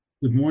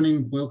Good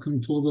morning. Welcome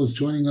to all those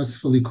joining us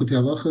for Likutey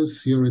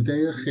Halakhos, Yoreh,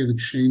 Deah, Chelik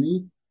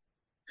Sheni,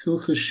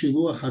 Hilkhos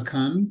Shiluach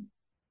Haken,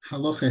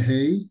 Halakha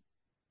Hey.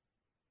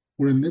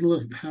 We're in the middle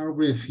of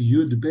paragraph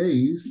Yud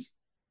Beis,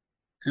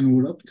 and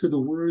we're up to the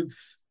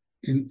words,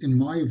 in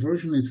my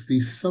version, it's the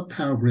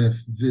subparagraph,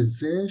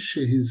 V'zeh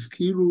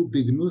shehizkiru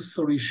bignus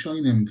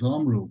harishonim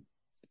v'amru.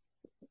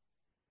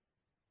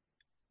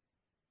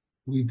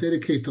 We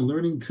dedicate the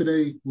learning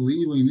today,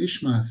 Li'ilui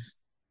Nishmas,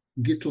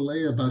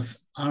 Gitlalea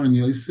bas Aaron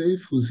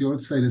Yosef, whose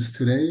yahrzeit is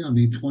today on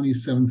the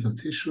 27th of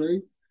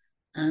Tishrei,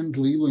 and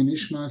Li'ilui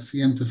Nishmas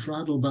Yem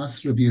Tefradel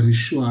bas Rabbi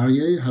Yehoshua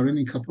Aryeh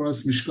Harini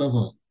Kaparas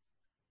Mishkava.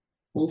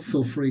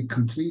 Also for a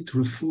complete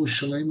refuah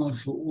shalema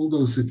for all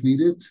those that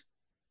need it,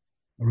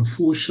 a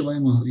refuah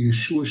shalema, a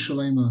Yeshua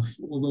shalema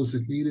for all those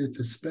that need it,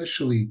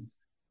 especially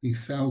the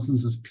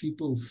thousands of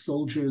people,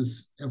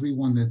 soldiers,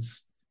 everyone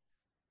that's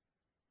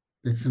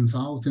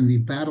involved in the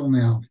battle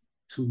now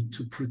to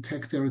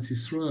protect Eretz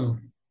Yisrael.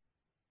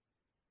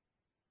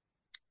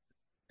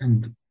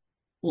 And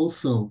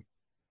also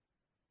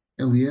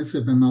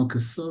Eliezer ben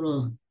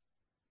Malkasora,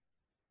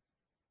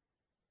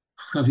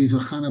 Chaviva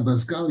Chana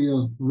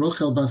Basgalia,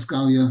 Rochel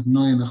Basgalia,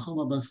 Noya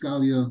Nechoma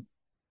Basgalia,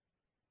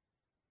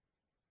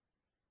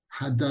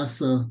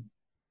 Hadassah,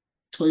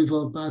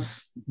 Toiva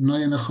Bas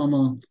Noya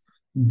Nechoma,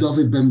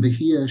 David ben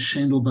Behia,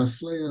 Shendel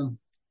Baslea,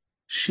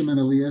 Shimon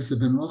Eliezer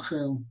ben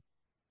Rochel,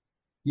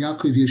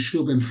 Yaakov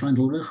Yeshua ben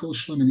Frandel Rechel,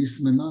 Shlomo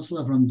Nisim ben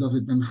Nazla, Avram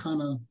David ben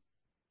Chana,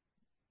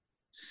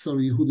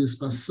 Sora Yehudis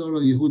Basora,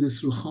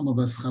 Yehudis Ruchama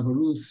Bas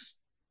Chavarus,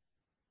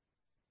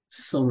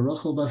 Sora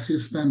Rochel Bas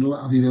Yispendel,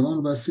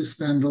 Avivelon Bas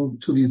Yispendel,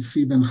 Tuvi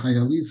Tzvi ben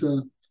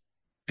Chayaliza,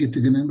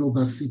 Gittigenendel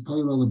Bas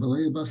Sipoira,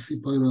 Lebelea Bas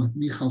Sipoira,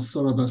 Michal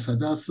Sora Bas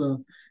Hadassah,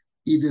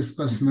 Edis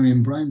Bas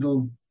Miriam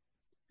Brindel,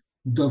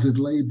 David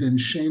Lei ben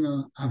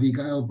Shena,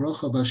 Avigail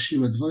Brocha Bas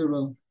Shira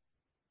Dvoira,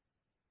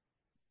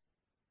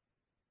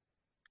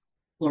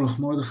 Baruch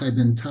Mordechai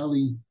ben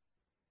Tali,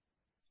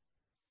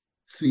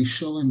 Tzvi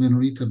Sholem ben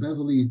Rita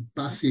Beverly,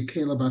 Bas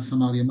Yekela Bas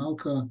Amalia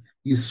Malka,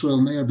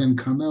 Yisrael Meir ben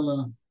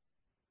Carmela,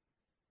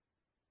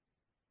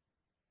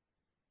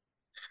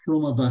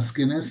 Fruma Bas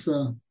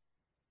Genesa,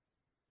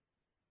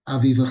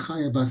 Aviva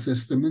Chaya Bas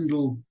Esther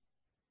Mindel,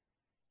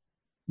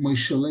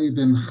 Moishalei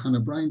ben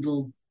Chana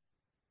Brindel,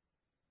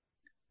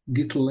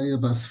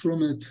 Gitlalea Bas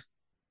Frumet,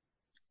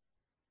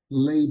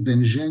 Lei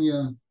ben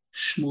Zhenya,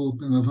 Shmuel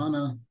ben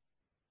Havana,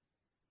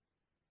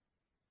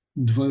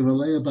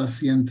 Dvoiralea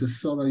Bas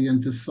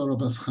Yentesora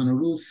Bas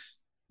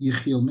Chanarus,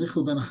 Yechiel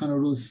Michel ben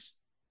Chanarus,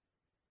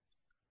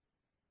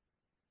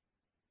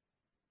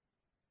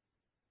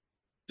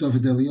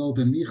 David Eliel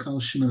ben Michal,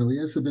 Shimon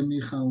Eliezer ben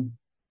Michal,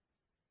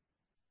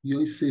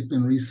 Yosef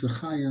ben Risa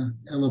Chaya,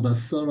 Ela Bas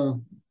Sora,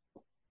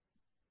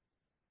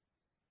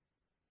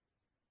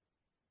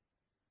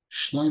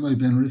 Shlomo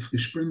ben Rivka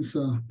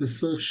Sprinza,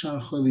 Besoich Shar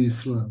Choli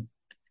Yisrael.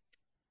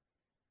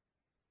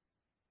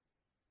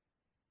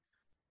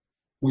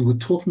 We were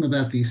talking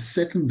about the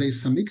second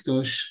Beis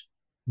Hamikdash,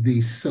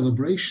 the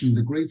celebration,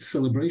 the great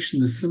celebration,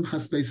 the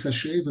Simchas Beis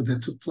HaSheva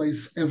that took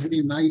place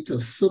every night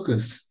of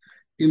Sukkot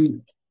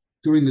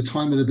during the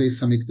time of the Beis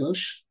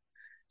Hamikdash.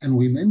 And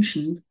we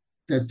mentioned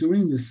that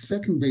during the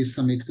second Beis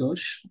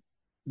Hamikdash,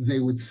 they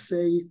would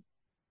say,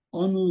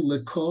 Anu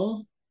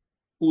leka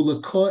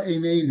uleka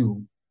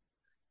einenu.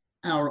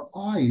 Our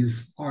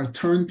eyes are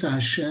turned to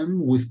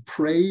Hashem with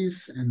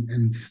praise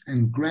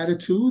and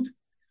gratitude.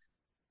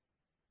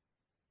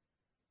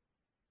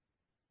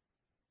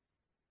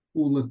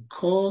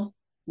 Uleka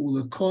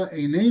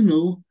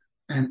einenu,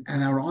 and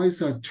our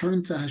eyes are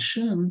turned to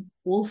Hashem,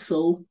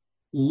 also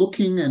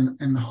looking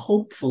and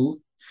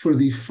hopeful for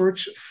the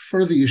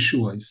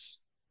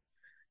Yeshuas.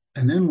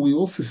 And then we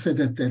also said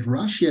that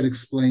Rashi had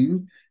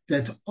explained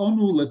that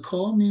Anu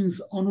leka means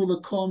Anu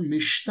leka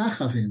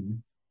mishtachavim.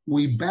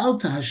 We bow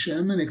to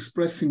Hashem and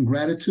expressing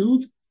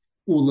gratitude.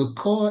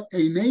 Uleka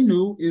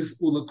einenu is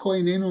uleka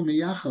einenu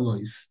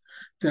miyachalois,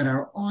 that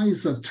our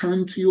eyes are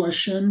turned to you,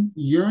 Hashem,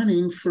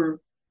 yearning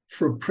for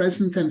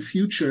present and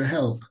future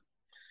help.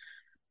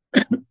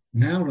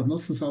 Now, Rav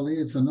Nosson Zaleh,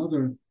 it's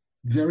another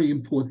very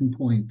important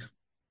point.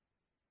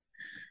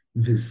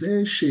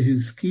 V'zeh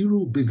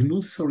shehizkiru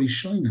bignus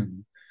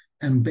harishonim.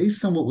 And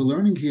based on what we're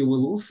learning here,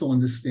 we'll also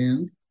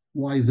understand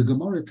why the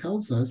Gemara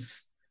tells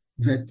us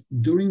that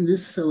during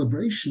this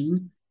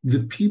celebration,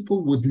 the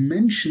people would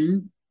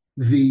mention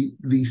the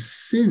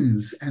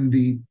sins and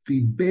the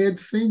bad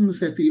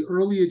things that the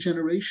earlier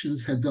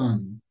generations had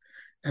done.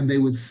 And they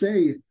would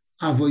say,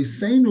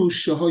 Avoseinu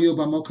shehoyo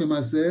b'mokem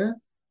hazeh,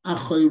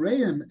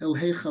 achoreihem el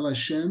heichal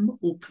Hashem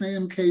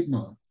upneim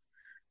kedma.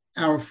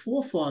 Our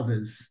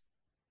forefathers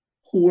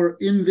who were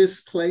in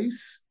this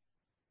place,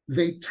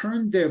 they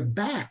turned their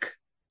back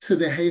to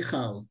the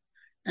heichal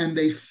and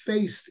they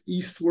faced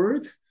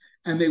eastward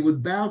and they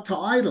would bow to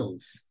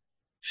idols.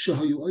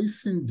 Shehoyu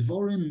oisin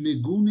dvorim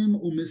migunim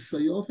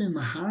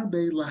umisayovim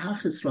harbe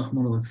lahachis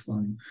rachmana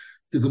litzlan.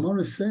 The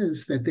Gemara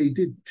says that they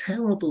did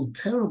terrible,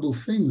 terrible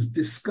things,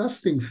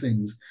 disgusting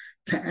things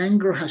to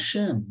anger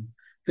Hashem.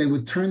 They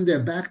would turn their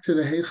back to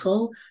the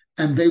Heichal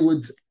and they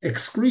would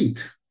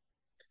excrete.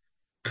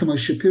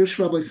 As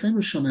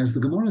the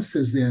Gemara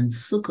says there in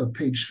Sukkah,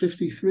 page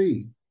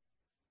 53.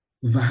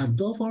 Rav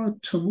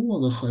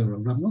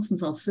Nosson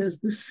Zal says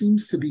this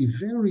seems to be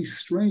very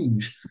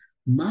strange.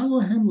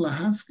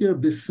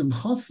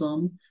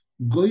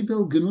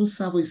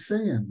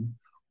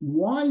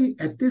 Why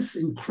at this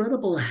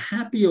incredible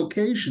happy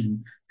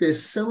occasion they're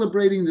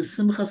celebrating the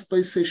Simchas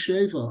B'Sei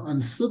Sheva on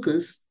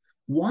Sukkot?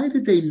 Why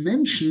did they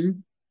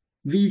mention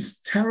these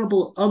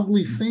terrible,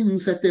 ugly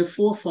things that their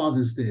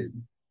forefathers did?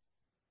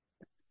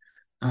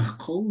 However,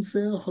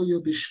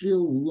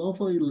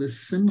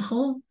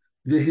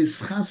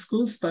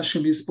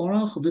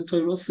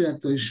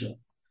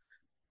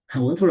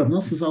 Rav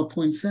Nosson Zal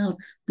points out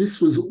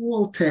this was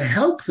all to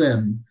help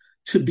them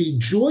to be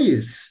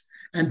joyous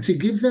and to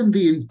give them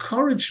the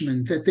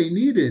encouragement that they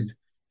needed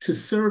to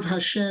serve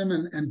Hashem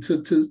and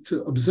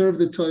to observe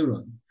the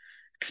Torah.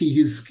 Ki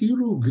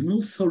hizkiru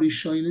gnus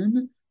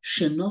harishonim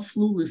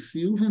shenaflu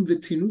l'siyuvim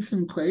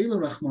v'tinufim ka'ela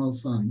rachman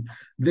al-san.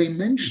 They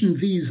mentioned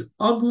these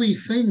ugly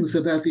things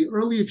about the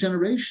earlier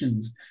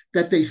generations,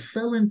 that they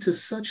fell into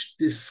such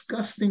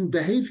disgusting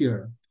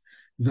behavior.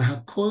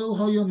 V'hakoil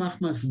hoyo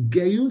machmas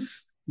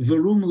geus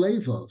v'rum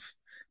levov.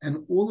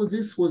 And all of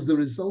this was the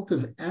result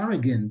of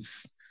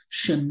arrogance,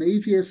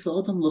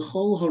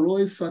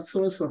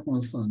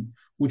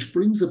 which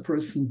brings a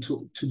person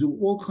to do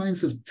all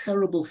kinds of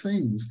terrible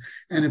things,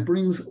 and it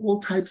brings all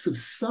types of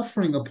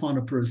suffering upon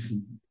a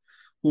person.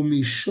 And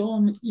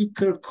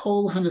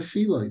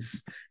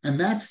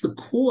that's the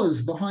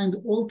cause behind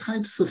all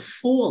types of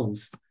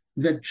falls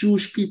that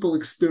Jewish people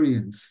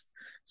experience.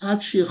 To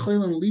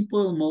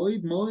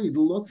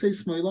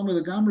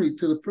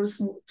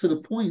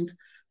the point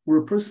where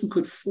a person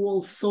could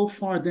fall so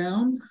far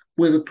down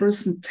where the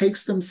person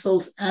takes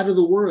themselves out of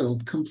the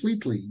world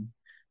completely.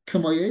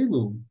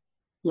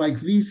 Like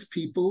these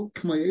people,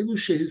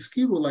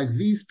 like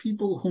these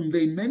people whom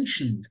they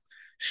mentioned,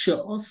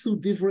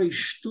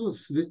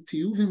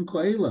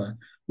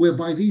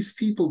 whereby these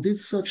people did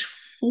such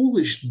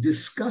foolish,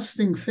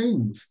 disgusting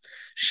things.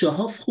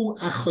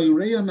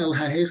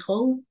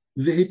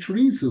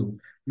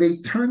 They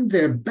turned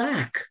their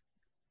back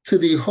to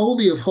the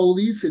Holy of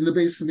Holies in the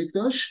Beis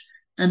Hamikdash,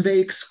 and they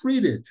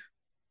excreted.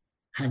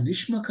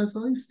 Hanishma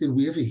Kazais, did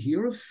we ever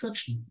hear of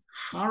such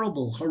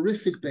horrible,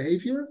 horrific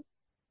behavior?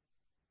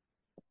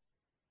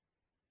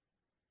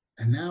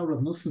 And now Rav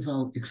Nosson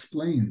Zal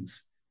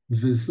explains,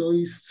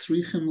 V'zois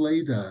tzrichim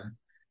leida,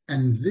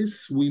 and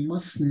this we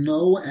must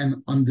know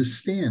and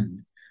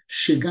understand,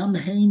 Shegam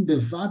hein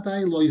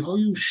bevadai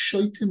loyhoyu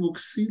shoitim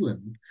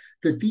uksilim,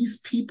 that these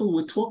people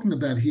we're talking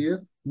about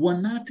here were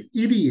not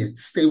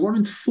idiots, they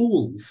weren't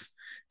fools.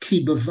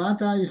 Ki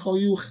bevadai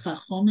hoyu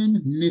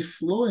chachomim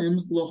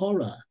nifloim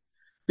lohora.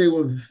 They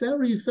were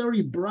very,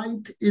 very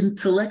bright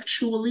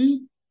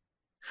intellectually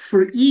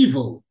for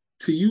evil,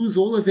 to use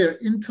all of their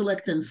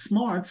intellect and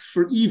smarts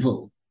for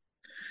evil.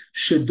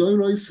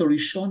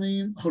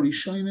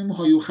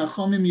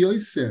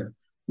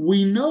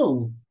 We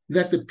know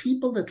that the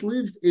people that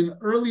lived in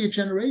earlier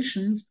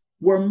generations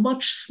were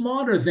much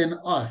smarter than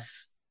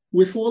us,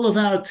 with all of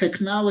our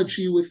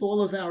technology, with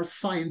all of our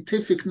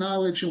scientific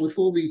knowledge, and with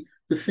all the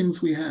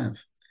things we have.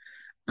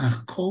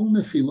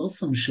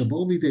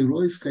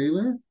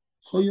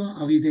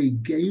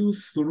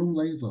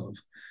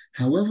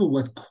 However,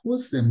 what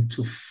caused them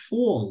to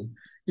fall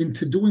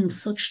into doing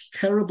such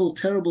terrible,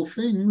 terrible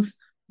things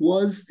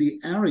was the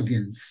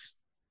arrogance.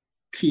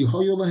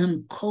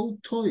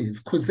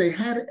 Because they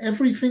had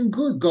everything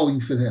good going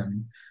for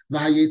them.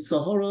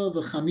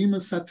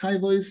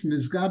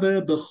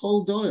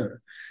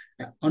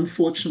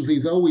 Unfortunately,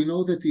 though, we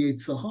know that the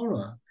Yetzer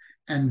Hara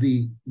and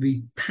the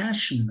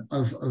passion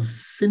of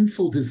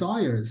sinful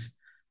desires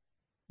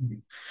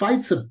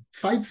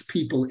fights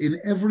people in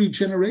every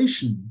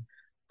generation,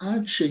 to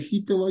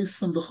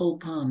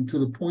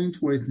the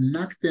point where it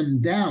knocked them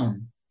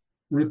down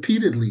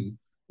repeatedly.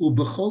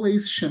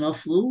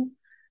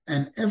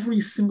 And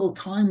every single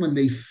time when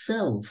they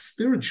fell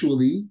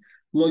spiritually,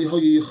 they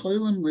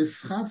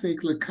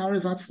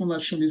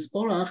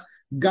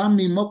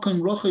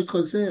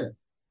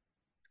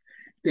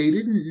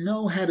didn't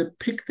know how to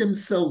pick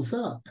themselves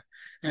up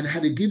and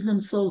how to give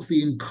themselves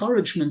the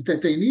encouragement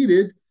that they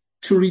needed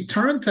to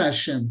return to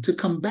Hashem, to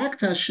come back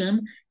to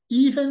Hashem,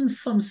 even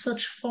from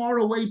such far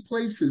away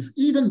places,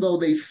 even though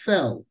they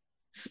fell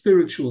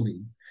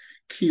spiritually.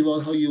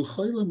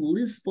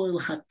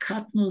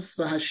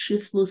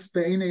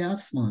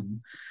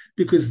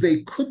 Because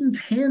they couldn't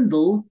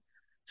handle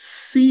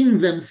seeing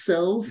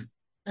themselves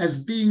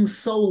as being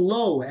so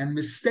low and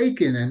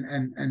mistaken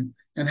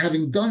and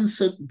having done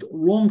such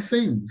wrong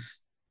things.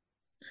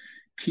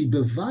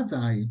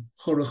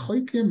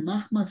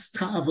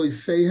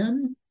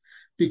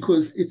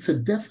 Because it's a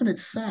definite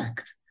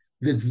fact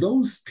that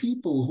those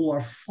people who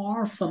are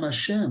far from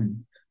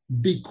Hashem,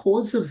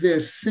 because of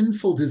their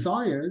sinful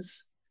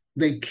desires,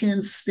 they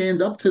can't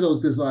stand up to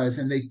those desires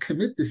and they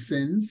commit the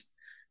sins.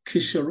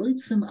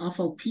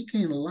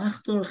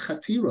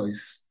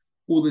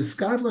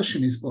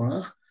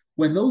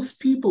 when those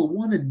people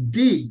want to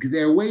dig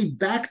their way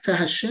back to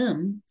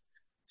Hashem,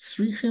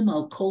 tzrichim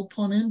al kol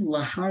ponim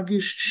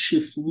lahargish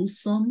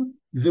shiflusam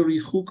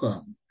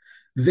v'richukam.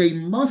 They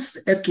must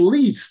at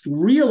least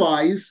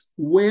realize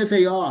where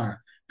they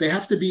are. They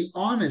have to be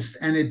honest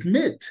and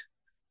admit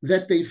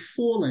that they've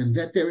fallen,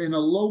 that they're in a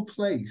low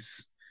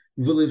place.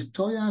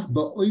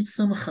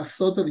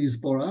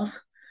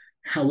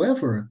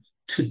 However,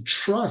 to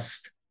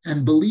trust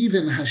and believe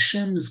in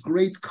Hashem's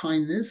great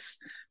kindness,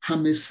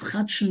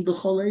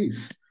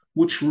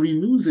 which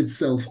renews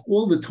itself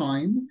all the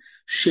time,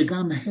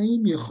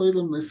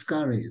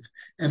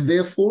 and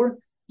therefore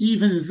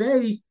even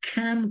they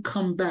can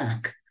come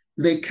back.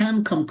 They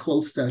can come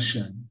close to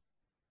Hashem.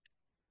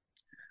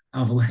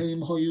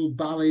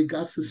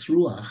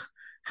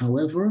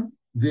 However,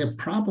 their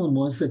problem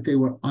was that they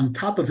were on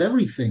top of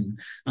everything.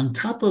 On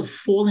top of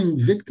falling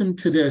victim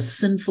to their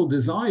sinful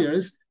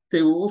desires,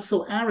 they were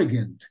also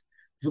arrogant.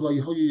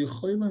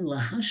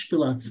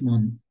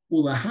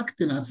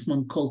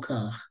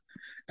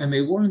 And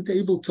they weren't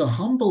able to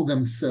humble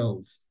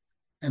themselves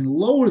and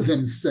lower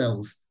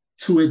themselves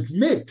to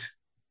admit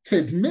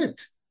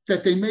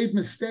that they made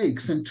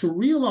mistakes and to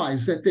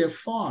realize that they're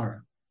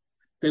far.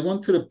 They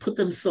wanted to put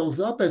themselves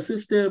up as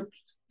if they're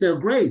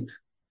great.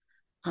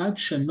 And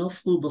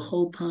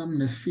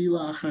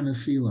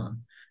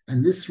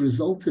this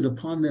resulted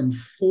upon them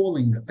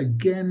falling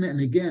again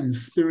and again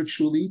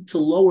spiritually to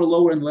lower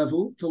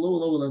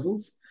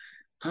levels.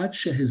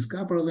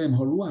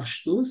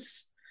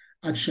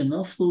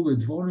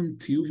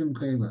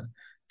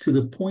 To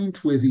the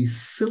point where the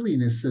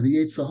silliness of the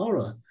Yetzer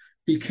Hara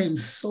became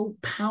so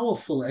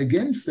powerful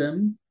against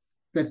them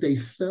that they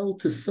fell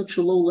to such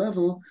a low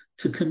level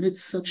to commit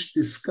such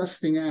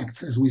disgusting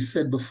acts, as we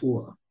said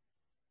before.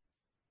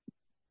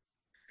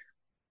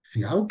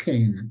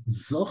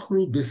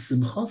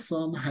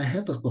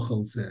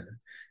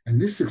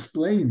 And this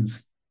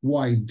explains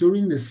why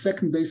during the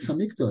second Beis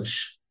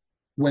Hamikdash,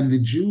 when the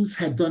Jews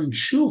had done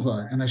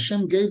tshuva, and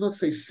Hashem gave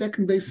us a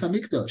second Beis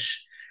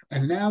Hamikdash,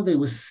 and now they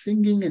were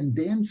singing and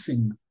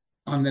dancing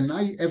on the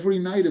night, every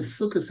night of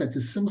Sukkot at the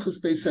Simchas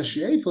Beis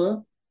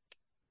HaSheva,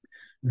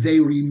 they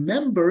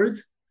remembered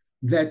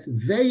that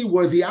they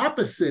were the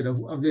opposite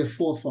of their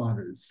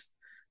forefathers.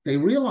 They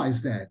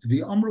realized that.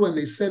 The Amru, when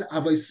they said,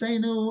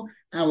 Avoseinu,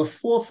 our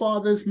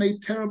forefathers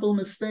made terrible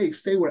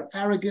mistakes. They were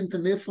arrogant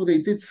and therefore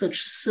they did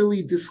such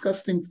silly,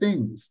 disgusting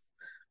things.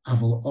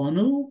 Aval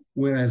Onu,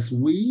 whereas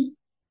we,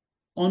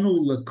 Onu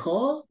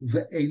Laka,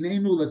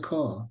 Ve'einenu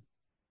Laka.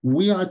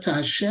 We are to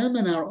Hashem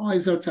and our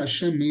eyes are to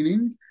Hashem,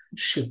 meaning,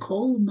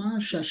 Shekol ma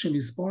Hashem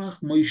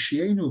Yisborach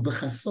Moishienu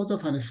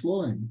b'chasodav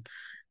hanefloim.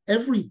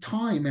 Every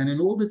time and in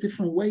all the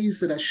different ways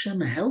that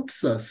Hashem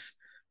helps us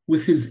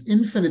with His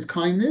infinite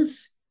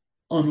kindness,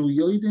 Anu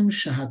yoidim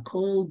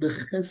shehakol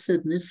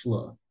b'chesed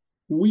nifla.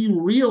 We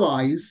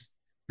realize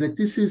that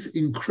this is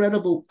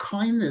incredible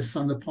kindness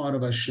on the part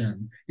of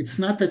Hashem. It's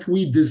not that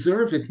we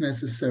deserve it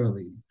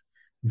necessarily.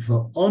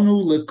 And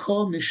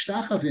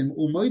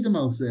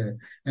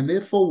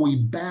therefore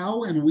we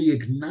bow and we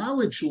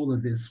acknowledge all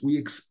of this. We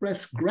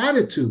express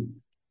gratitude,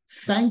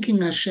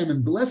 thanking Hashem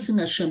and blessing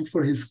Hashem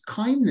for His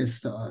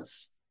kindness to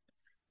us.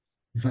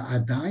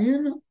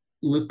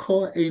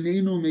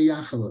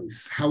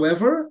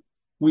 However,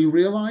 we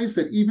realize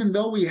that even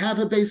though we have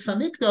a Beis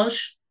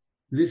Hamikdash,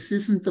 this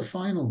isn't the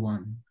final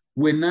one.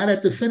 We're not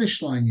at the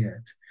finish line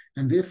yet.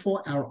 And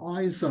therefore our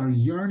eyes are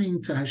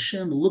yearning to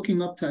Hashem,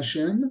 looking up to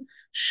Hashem,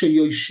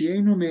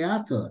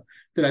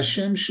 that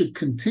Hashem should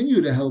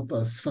continue to help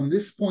us from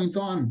this point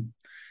on.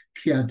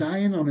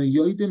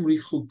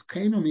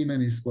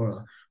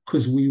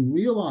 Because we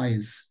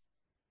realize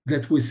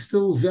that we're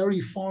still very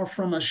far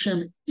from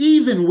Hashem,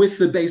 even with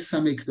the Beis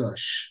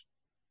Hamikdash,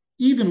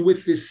 even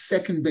with this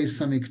second Beis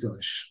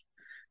Hamikdash.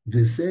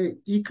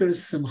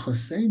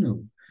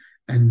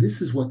 And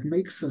this is what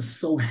makes us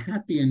so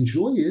happy and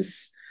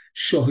joyous,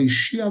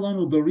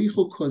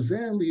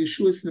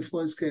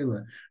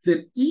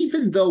 that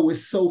even though we're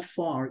so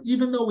far,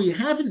 even though we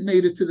haven't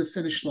made it to the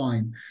finish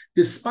line,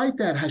 despite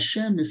that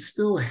Hashem is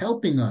still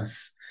helping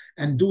us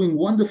and doing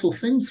wonderful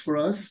things for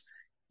us,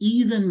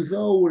 even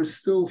though we're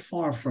still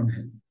far from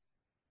Him.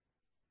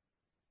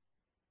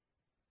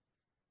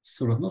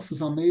 So Rav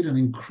Nosson made an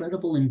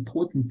incredible,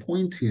 important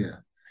point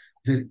here,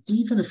 that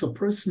even if a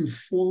person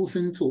falls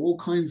into all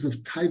kinds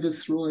of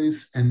taivas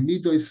rois and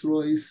midos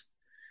rois,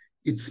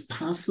 it's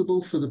possible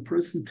for the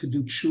person to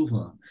do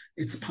tshuva.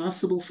 It's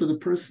possible for the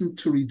person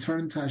to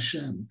return to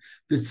Hashem.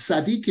 The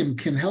tzaddikim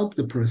can help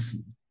the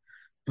person.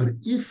 But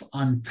if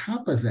on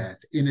top of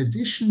that, in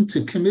addition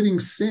to committing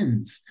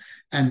sins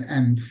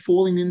and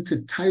falling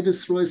into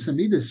taivas rois and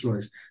midas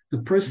rois,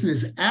 the person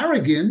is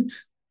arrogant,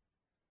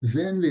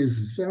 then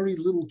there's very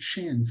little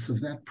chance of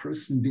that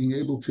person being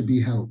able to be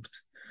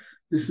helped.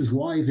 This is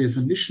why there's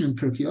a mission in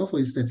Pirkei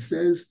Avos that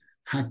says,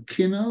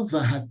 Hakina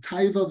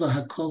v'hataiva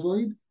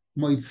v'hakovod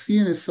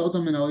moitzian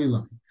esodam min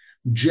ha'olam.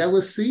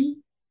 Jealousy,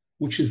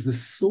 which is the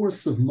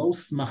source of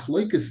most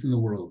machlokes in the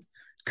world.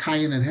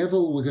 Cain and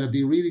Hevel, we're going to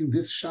be reading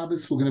this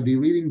Shabbos, we're going to be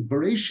reading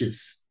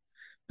Bereshis.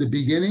 the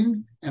beginning,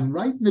 and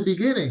right in the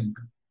beginning,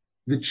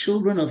 the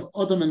children of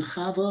Adam and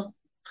Chava,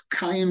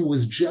 Cain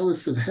was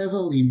jealous of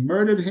Hevel, he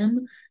murdered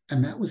him,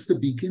 and that was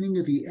the beginning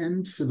of the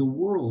end for the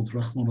world,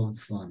 Rahman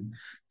al-Islam.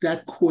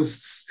 That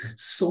caused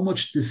so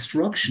much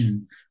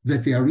destruction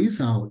that the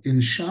Arizal in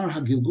Shar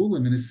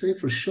HaGilgulim in his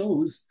Sefer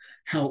shows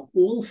how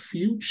all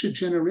future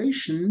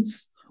generations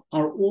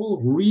are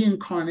all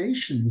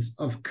reincarnations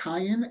of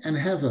Cain and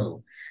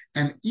Hevel.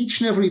 And each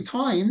and every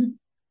time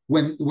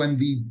when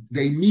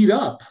they meet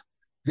up,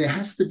 there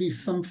has to be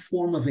some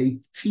form of a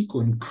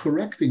tikkun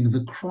correcting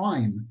the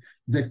crime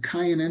that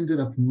Cain ended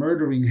up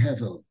murdering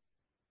Hevel.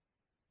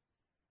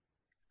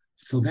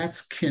 So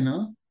that's kina,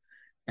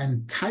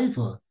 and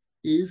taiva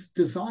is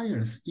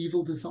desires,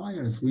 evil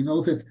desires. We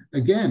know that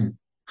again,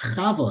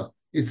 Chava.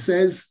 It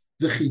says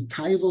v'chi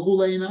taiva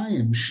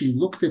huleinayim. She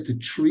looked at the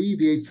tree,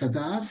 the Eitz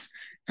Hadas,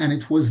 and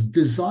it was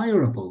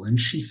desirable, and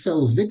she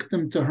fell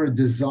victim to her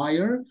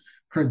desire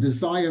for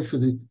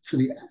the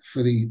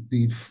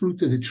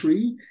fruit of the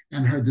tree,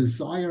 and her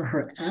desire,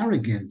 her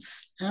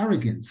arrogance.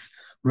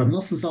 Rav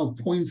Nosson Zal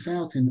points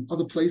out in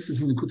other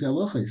places in the Likutey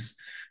Halakhos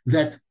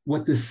that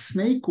what the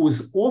snake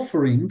was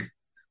offering,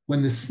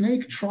 when the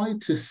snake tried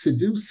to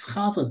seduce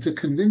Chava to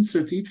convince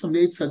her to eat from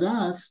the Eitz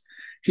Hadas,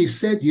 he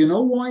said, "You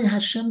know why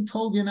Hashem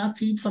told you not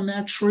to eat from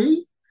that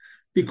tree?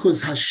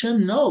 Because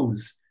Hashem knows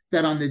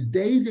that on the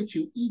day that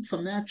you eat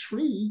from that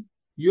tree,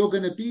 you're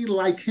going to be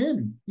like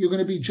him. You're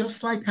going to be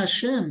just like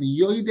Hashem,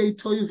 Yoidei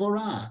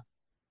Toivora."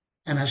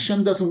 And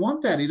Hashem doesn't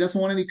want that. He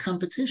doesn't want any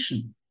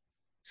competition.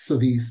 So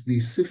the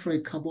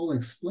Sifrei Kabbalah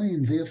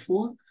explain,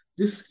 therefore,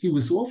 this he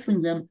was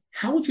offering them,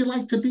 how would you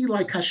like to be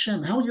like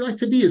Hashem? How would you like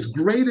to be as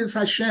great as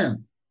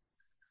Hashem?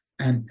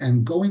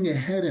 And going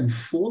ahead and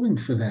falling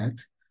for that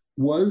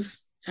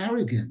was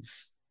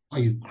arrogance. Are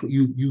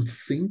you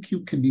think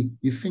you can be?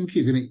 You think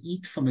you're going to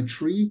eat from a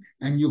tree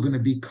and you're going to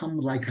become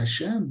like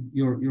Hashem?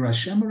 You're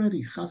Hashem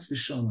already. Chas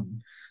v'shalom.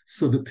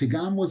 So the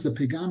pigam was a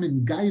pigam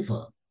in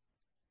gaiva,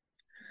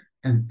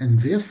 and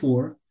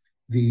therefore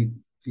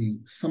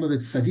some of the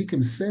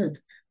tzaddikim said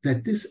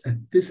that this,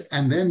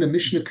 and then the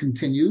Mishnah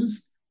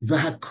continues,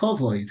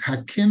 v'hakovoid,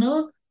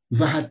 hakina,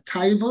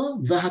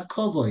 v'hataiva,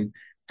 v'hakovoid,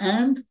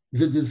 and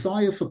the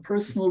desire for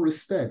personal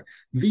respect.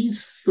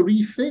 These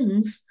three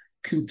things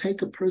can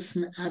take a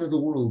person out of the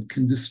world,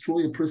 can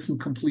destroy a person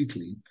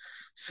completely.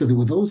 So there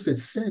were those that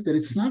said that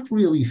it's not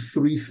really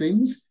three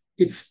things,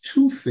 it's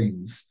two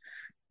things.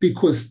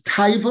 Because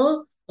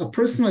taiva, a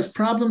person who has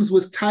problems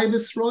with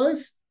taivas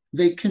rois,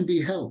 they can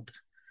be helped.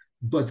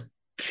 But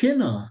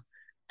kina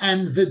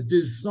and the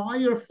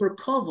desire for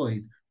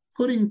kavod,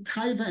 putting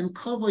taiva and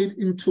kavod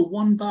into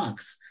one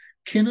box,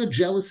 kina,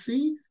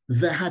 jealousy,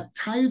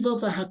 v'hataiva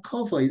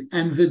v'hakavod,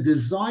 and the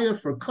desire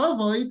for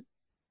kavod,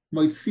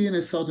 moitzian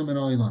esodom and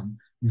oilam,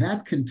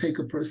 that can take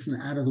a person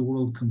out of the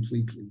world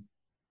completely. We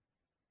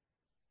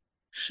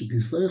should be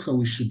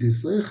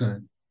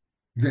zeicha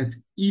that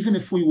even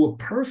if we were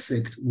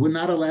perfect, we're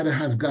not allowed to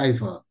have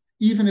gaiva.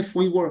 Even if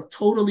we were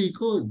totally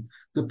good,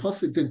 the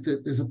pasuk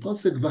there's a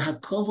pasuk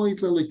v'hakavod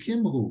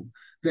lelikimhu,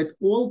 that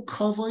all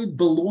kavod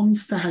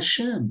belongs to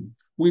Hashem.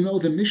 We know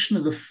the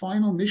Mishnah, the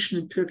final Mishnah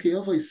in Pirkei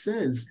Avos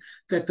says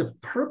that the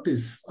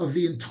purpose of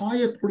the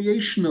entire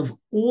creation of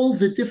all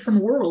the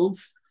different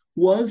worlds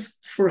was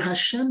for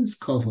Hashem's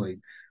kavod.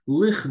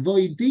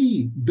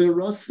 Lichvoidi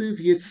berasiv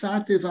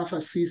yitzartiv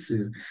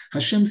afasisiv.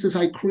 Hashem says,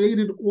 I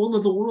created all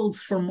of the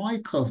worlds for my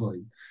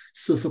kavod.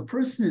 So if a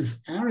person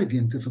is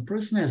arrogant, if a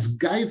person has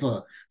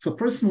gaiva, if a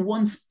person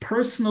wants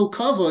personal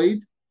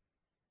kavod,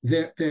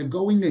 they're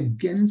going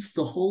against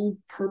the whole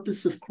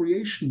purpose of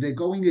creation. They're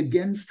going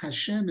against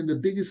Hashem in the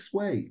biggest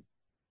way.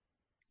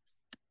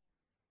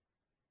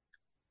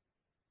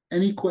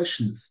 Any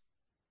questions?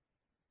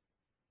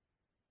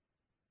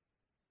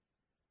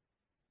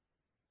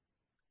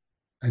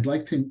 I'd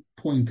like to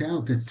point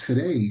out that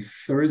today,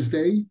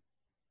 Thursday,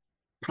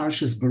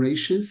 Parshas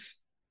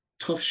Bereshis,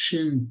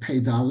 Tufshin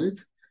Peidalid,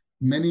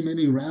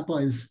 many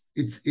rabbis,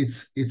 it's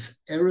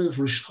Erev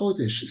Rosh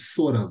Chodesh,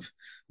 sort of.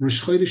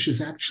 Rosh Chodesh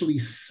is actually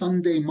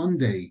Sunday,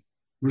 Monday,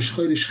 Rosh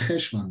Chodesh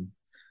Cheshvan.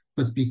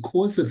 But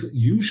because of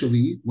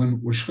usually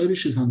when Rosh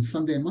Chodesh is on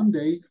Sunday,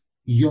 Monday,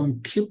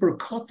 Yom Kippur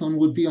Katan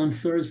would be on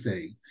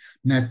Thursday.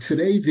 Now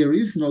today there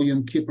is no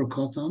Yom Kippur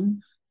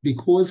Katan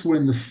because we're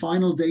in the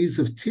final days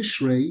of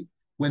Tishrei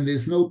when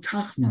there's no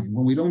Tachman.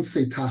 When we don't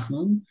say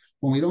Tachman,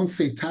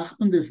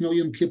 there's no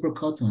Yom Kippur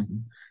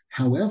Katan.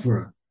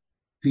 However,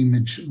 the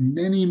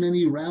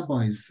many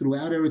rabbis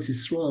throughout Eretz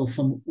Yisrael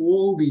from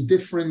all the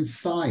different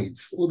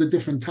sides, all the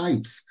different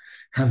types,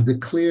 have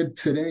declared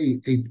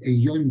today a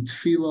Yom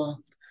Tefillah,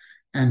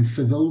 and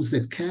for those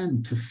that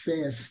can, to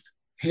fast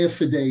half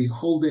a day,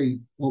 whole day,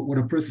 what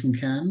a person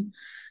can.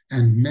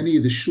 And many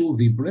of the shul,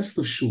 the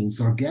Breslov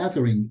shuls, are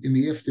gathering in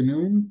the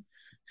afternoon,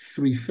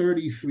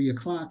 3:30, 3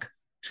 o'clock,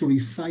 to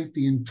recite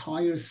the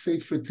entire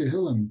Sefer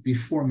Tehillim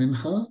before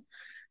Mincha,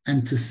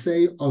 and to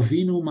say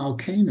Avinu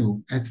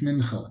Malkeinu at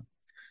Mincha,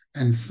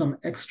 and some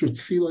extra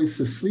tefillos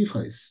of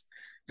slichos.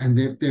 And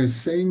they're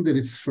saying that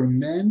it's for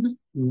men,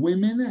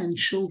 women, and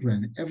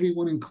children,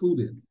 everyone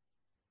included.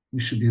 We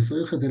should be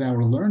zoicha that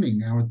our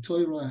learning, our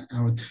Torah,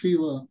 our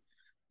tefillah,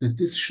 that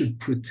this should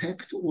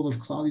protect all of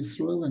Klal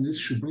Yisrael, and this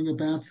should bring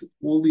about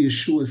all the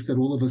Yeshuas that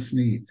all of us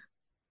need.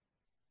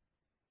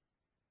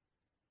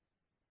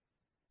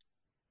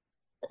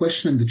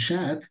 Question in the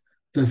chat,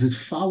 does it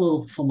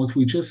follow from what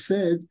we just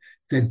said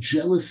that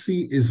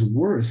jealousy is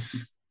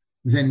worse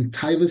than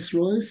taivas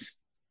rois?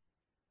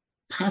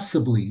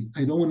 Possibly.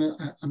 I don't want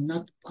to.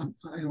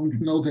 I don't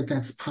know that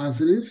that's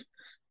positive,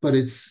 but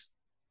it's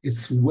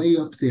way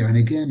up there. And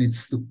again,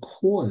 it's the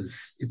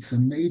cause. It's a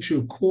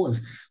major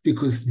cause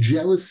because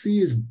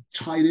jealousy is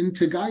tied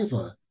into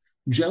gaiva.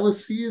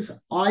 Jealousy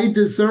is I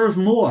deserve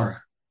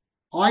more.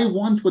 I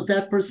want what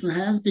that person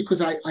has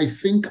because I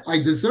think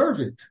I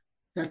deserve it.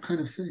 That kind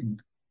of thing.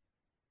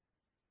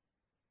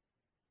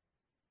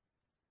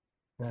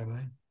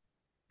 Rabbi,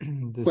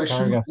 this Question?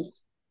 paragraph,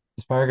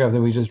 this paragraph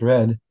that we just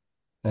read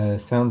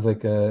sounds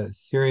like a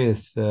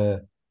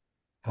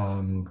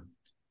um,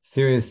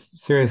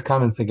 serious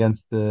comments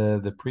against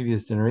the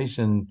previous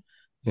generation,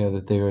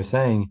 that they were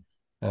saying.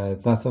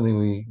 It's not something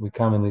we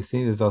commonly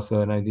see. There's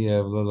also an idea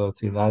of lolo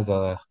tzilaz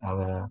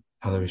ala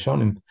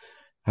rishonim.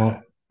 Uh,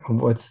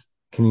 what's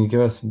Can you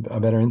give us a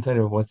better insight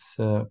of what's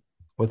the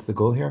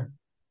goal here?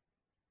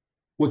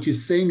 What you're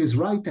saying is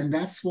right, and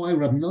that's why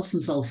Rab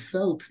Nosson Zal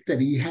felt that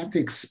he had to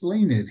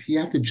explain it. He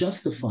had to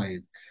justify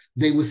it.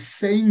 They were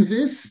saying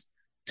this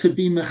to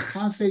be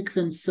mechazek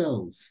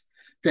themselves.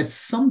 That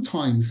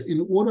sometimes,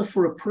 in order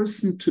for a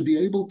person to be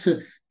able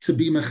to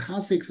be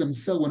mechazek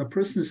themselves, when a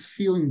person is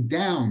feeling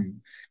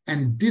down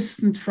and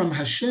distant from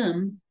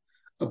Hashem,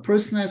 a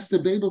person has to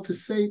be able to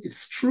say,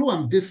 "It's true,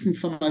 I'm distant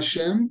from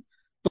Hashem,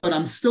 but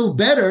I'm still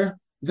better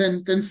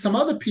than some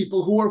other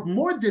people who are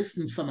more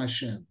distant from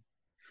Hashem."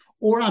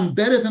 Or I'm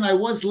better than I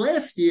was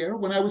last year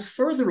when I was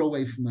further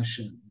away from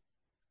Hashem.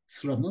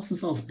 So Rav Nosson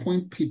Sal's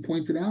point, he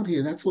pointed out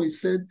here, that's why he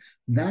said,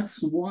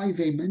 that's why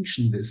they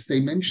mentioned this.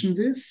 They mentioned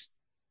this,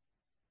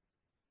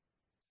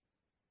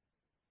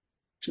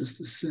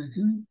 just a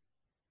second.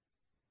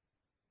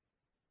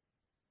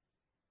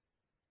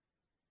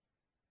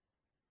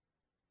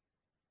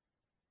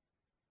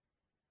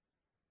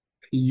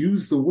 He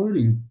used the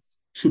wording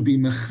to be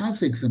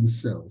mechazik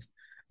themselves.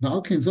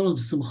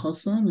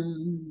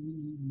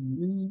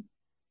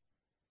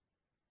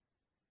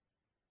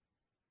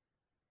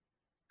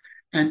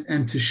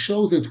 And to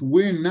show that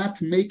we're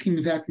not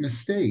making that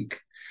mistake,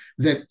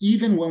 that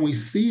even when we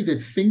see that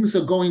things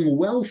are going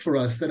well for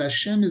us, that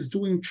Hashem is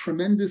doing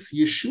tremendous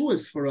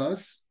Yeshuas for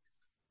us,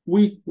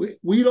 we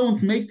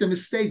don't make the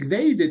mistake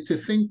they did to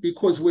think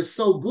because we're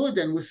so good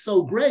and we're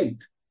so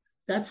great.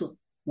 That's what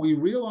we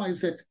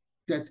realize that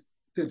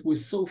we're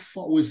so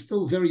far, we're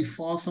still very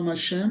far from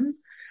Hashem.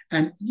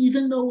 And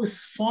even though we're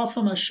far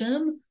from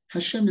Hashem,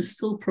 Hashem is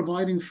still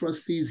providing for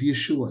us these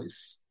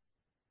Yeshuas.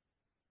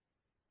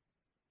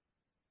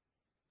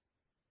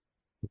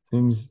 It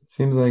seems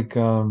like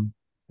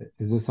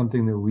is this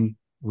something that we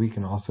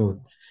can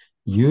also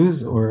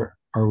use, or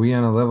are we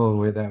on a level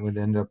where that would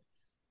end up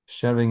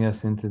shoving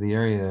us into the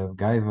area of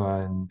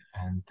gaiva and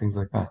things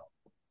like that?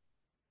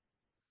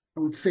 I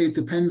would say it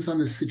depends on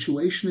the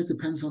situation, it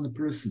depends on the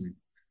person.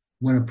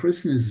 When a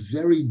person is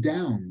very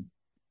down,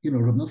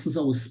 Rav Nosson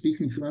Zal was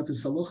speaking throughout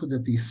this halacha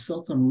that the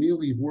Satan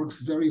really works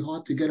very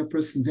hard to get a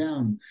person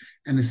down.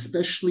 And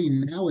especially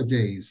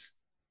nowadays,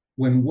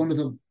 when one of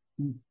the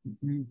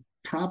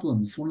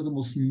problems, one of the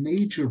most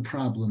major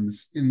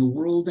problems in the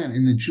world and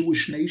in the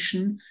Jewish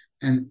nation,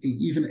 and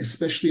even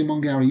especially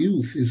among our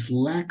youth, is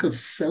lack of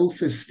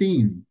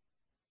self-esteem.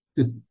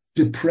 The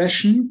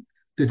depression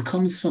that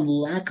comes from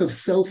lack of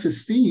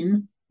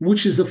self-esteem,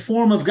 which is a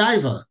form of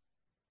gaiva,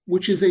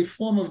 which is a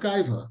form of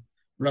gaiva.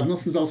 Rav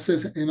Nosson Zal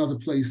says in other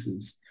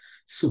places.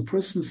 So a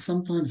person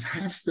sometimes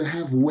has to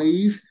have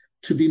ways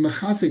to be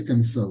mechazik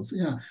themselves.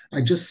 Yeah,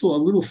 I just saw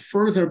a little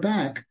further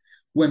back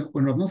when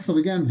Rav Nosson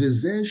began, the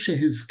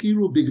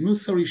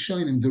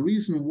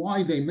reason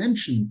why they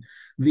mentioned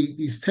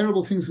these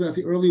terrible things about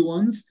the early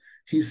ones,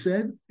 he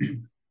said,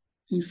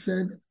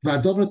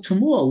 Vadovra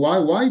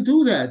Tumua, why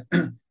do that?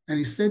 And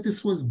he said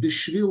this was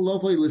Bishvil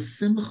Lovoi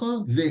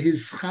Lesimcha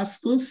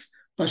Vehischaskus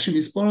Bashim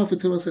Yispara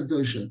V'Toras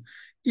Hadosha.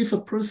 If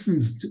a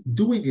person's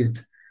doing it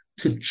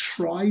to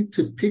try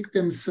to pick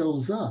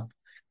themselves up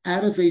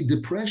out of a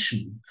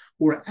depression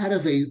or out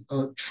of a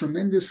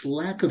tremendous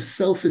lack of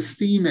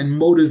self-esteem and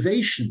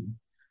motivation,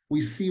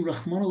 we see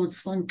Rahman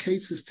al-Islam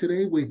cases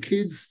today where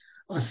kids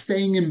are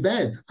staying in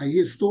bed. I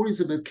hear stories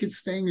about kids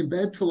staying in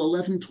bed till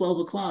 11, 12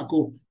 o'clock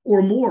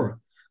or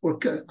more. Or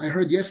I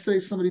heard yesterday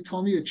somebody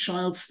told me a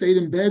child stayed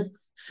in bed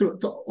through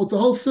the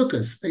whole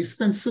sukkahs. They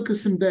spent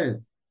sukkahs in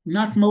bed,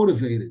 not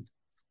motivated.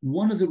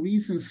 One of the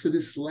reasons for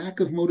this lack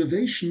of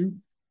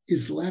motivation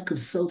is lack of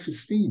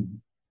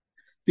self-esteem,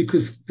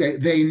 because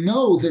they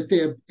know that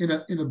they're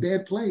in a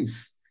bad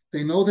place.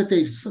 They know that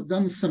they've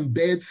done some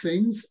bad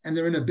things and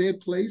they're in a bad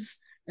place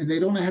and they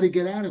don't know how to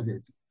get out of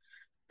it.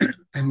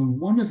 And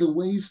one of the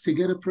ways to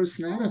get a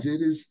person out of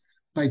it is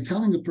by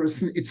telling a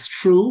person, it's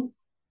true,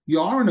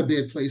 you are in a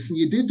bad place and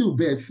you did do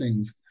bad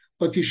things,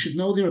 but you should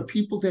know there are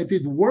people that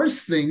did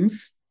worse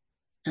things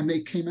and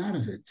they came out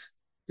of it.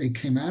 They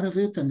came out of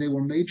it, and they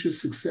were major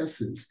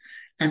successes.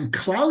 And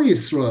Klal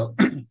Yisrael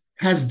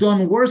has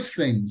done worse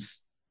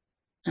things,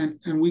 and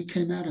we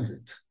came out of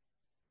it.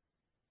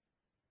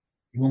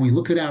 When we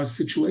look at our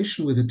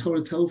situation where the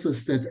Torah tells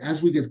us that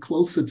as we get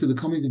closer to the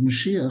coming of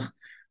Mashiach,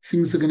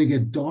 things are going to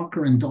get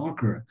darker and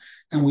darker.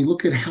 And we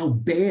look at how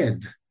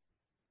bad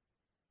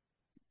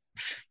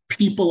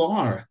people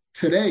are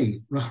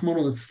today, Rahman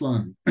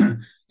al-Islam,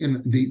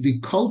 in the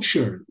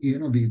culture,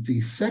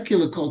 the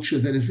secular culture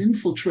that has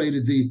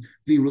infiltrated the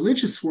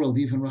religious world,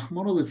 even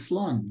Rahman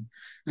al-Islam.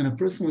 And a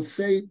person would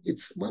say,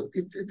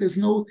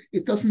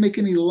 it doesn't make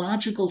any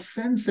logical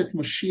sense that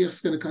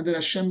Mashiach's going to come, that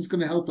Hashem's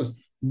going to help us.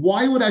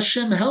 Why would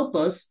Hashem help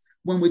us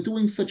when we're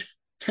doing such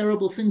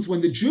terrible things,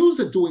 when the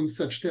Jews are doing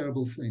such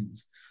terrible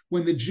things?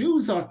 When the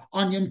Jews are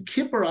on Yom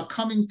Kippur are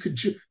coming to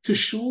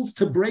shuls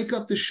to break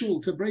up the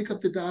shul, to break up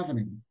the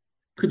davening.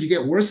 Could you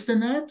get worse than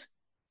that?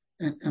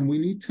 And we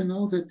need to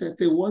know that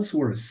there was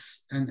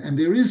worse, and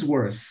there is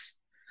worse.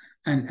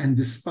 And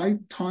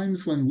despite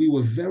times when we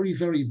were very,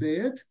 very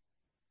bad,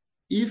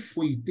 if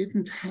we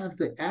didn't have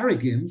the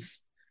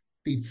arrogance,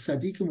 the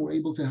tzaddikim were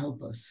able to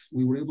help us.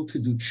 We were able to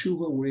do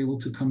tshuva, we were able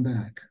to come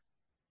back.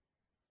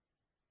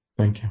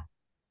 Thank you.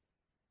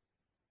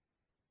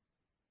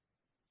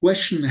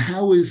 Question,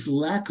 how is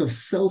lack of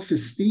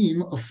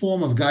self-esteem a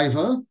form of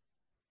gaiva?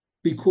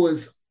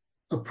 Because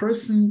a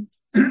person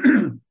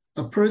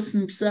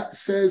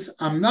says,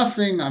 I'm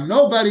nothing, I'm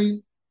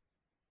nobody.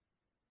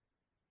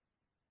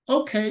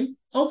 Okay,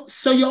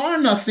 so you are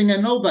nothing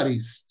and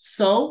nobody's.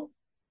 So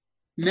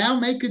now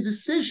make a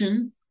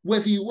decision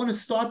whether you want to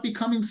start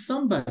becoming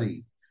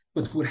somebody.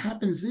 But what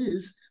happens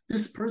is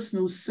this person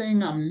who's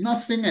saying I'm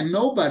nothing and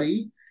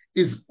nobody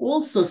is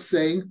also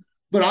saying,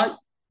 but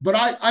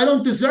I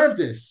don't deserve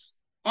this.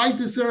 I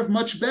deserve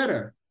much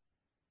better.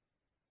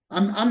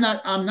 I'm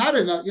not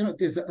enough.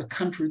 There's a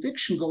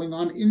contradiction going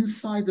on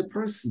inside the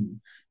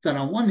person that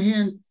on one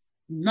hand,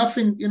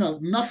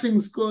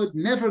 nothing's good,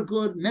 never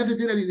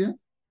did anything.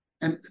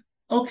 And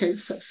okay,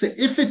 so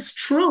if it's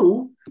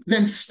true,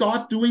 then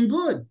start doing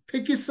good.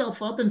 Pick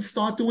yourself up and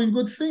start doing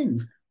good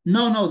things.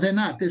 No, they're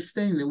not. They're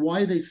staying there.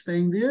 Why are they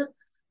staying there?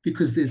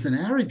 Because there's an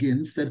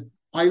arrogance that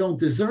I don't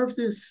deserve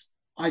this.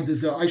 I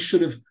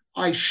should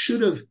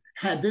have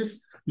had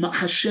this.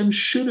 Hashem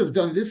should have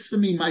done this for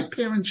me. My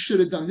parents should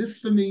have done this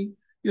for me.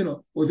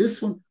 Or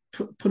this one,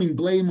 putting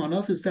blame on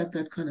others, that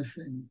kind of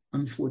thing,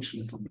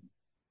 unfortunately.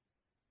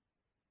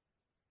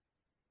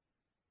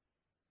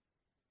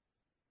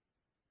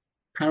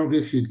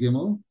 Paragraph Yud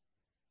Gimel.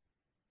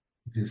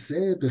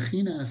 V'zeh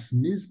b'chinas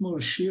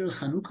mizmor shir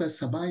Chanukah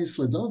sabayis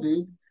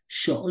leDavid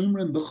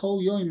she'omrem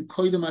b'chol yom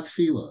koydem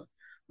atfila.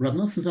 Rav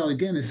Nosson Zal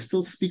again is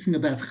still speaking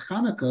about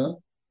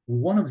Hanukkah,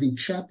 one of the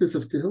chapters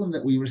of Tehillim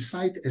that we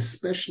recite,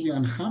 especially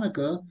on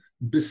Hanukkah,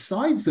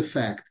 besides the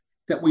fact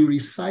that we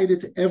recite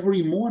it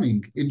every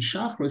morning in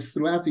Shachris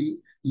throughout the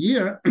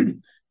year,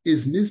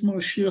 is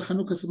Mizmor Shir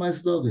Chanukah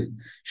Sabayis David,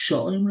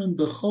 Sha'omrim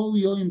B'chol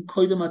Yom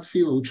Koydem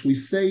Atfila, which we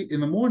say in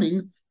the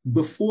morning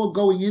before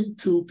going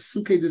into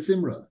Psukei de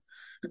Zimra.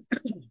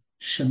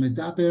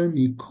 Shemedaber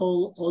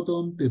Mikol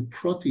Odom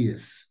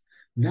Beprotius.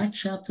 That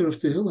chapter of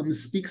Tehillim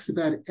speaks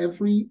about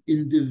every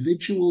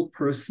individual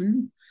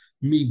person,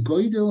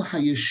 Migoidel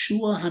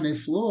HaYeshua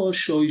HaNeflo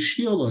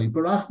Shoishioloi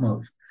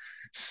Barachmov,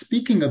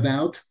 speaking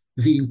about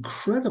the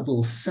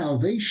incredible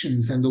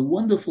salvations and the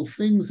wonderful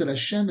things that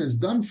Hashem has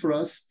done for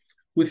us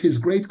with His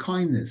great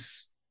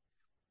kindness.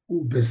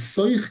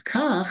 Ubesoich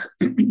kach,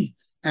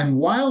 and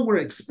while we're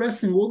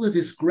expressing all of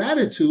this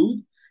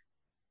gratitude,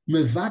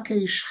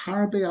 mevakesh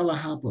harbe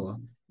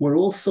alahaba, we're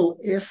also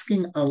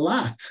asking a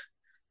lot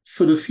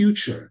for the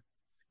future.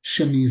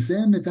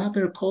 Shemizeh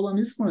medaber kol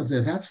hamizmor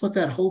hazeh. That's what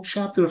that whole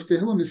chapter of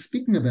Tehillim is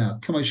speaking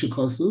about. Kama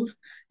shekosuv,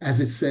 as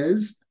it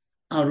says,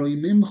 Aroi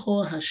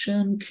mimcho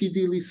Hashem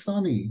kidi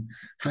lisani.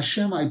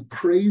 Hashem, I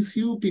praise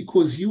you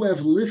because you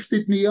have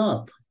lifted me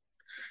up.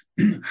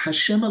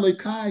 Hashem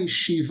Elokai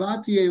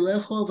shivati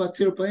elecho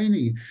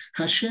vatirpaini.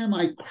 Hashem,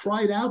 I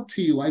cried out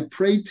to you, I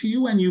prayed to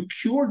you, and you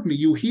cured me,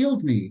 you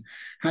healed me.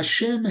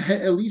 Hashem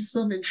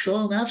he'elisa min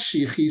shol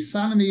nafshi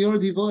chisan miyor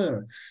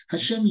divoer.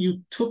 Hashem,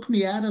 you took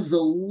me out of the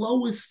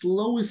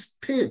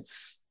lowest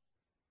pits.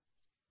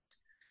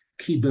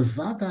 Ki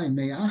bevadai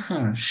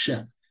me'achar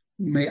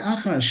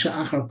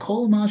she'achar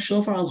kol ma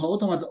shofar al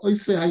ha'odam ad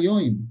oisei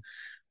hayoim.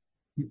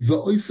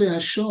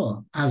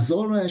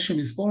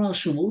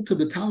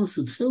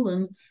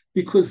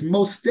 Because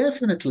most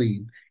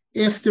definitely,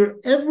 after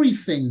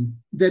everything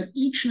that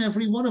each and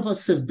every one of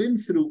us have been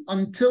through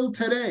until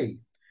today,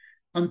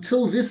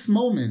 until this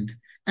moment,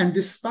 and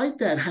despite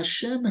that,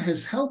 Hashem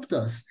has helped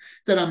us,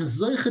 that I'm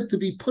zeichet to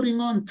be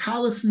putting on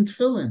talis and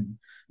tefillin,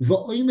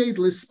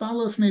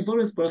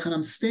 and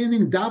I'm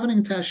standing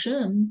davening to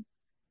Hashem.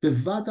 The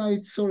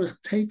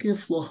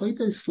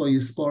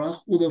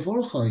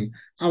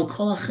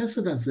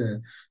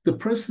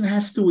person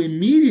has to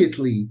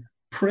immediately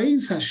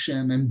praise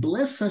Hashem and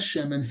bless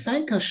Hashem and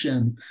thank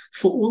Hashem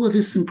for all of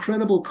this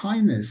incredible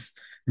kindness.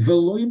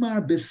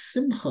 Veloimar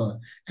besimcha,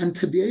 and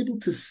to be able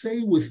to say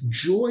with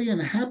joy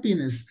and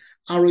happiness,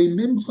 Arei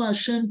mimcha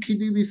Hashem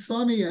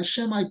kidilisani,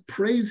 Hashem, I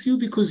praise you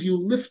because you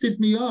lifted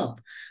me up.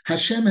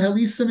 Hashem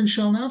helisan and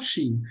shel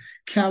nafshi.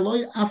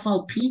 Kaloi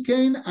afal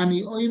pikein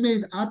ani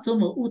oimed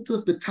atom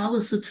u'utah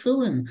betalis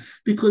tefillin.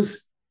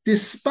 Because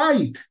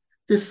despite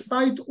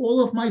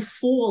all of my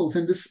falls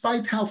and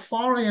despite how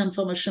far I am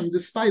from Hashem,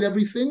 despite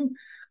everything,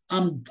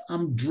 I'm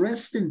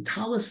dressed in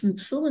talis and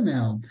tefillin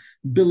now.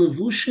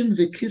 Bilevushin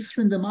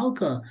v'kisrin de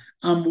malka.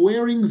 I'm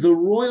wearing the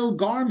royal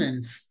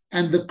garments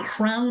and the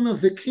crown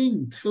of the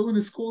king. Tefillin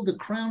is called the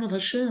crown of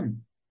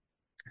Hashem.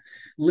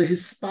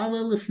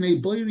 Lehispala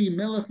lifnei boiri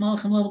melech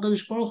malchem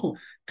l'Hakadosh Baruch Hu,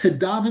 to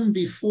daven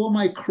before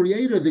my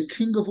Creator, the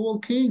King of all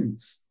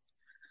kings.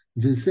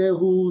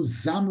 V'zehu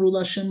zamru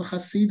l'Hashem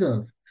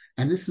chasidav.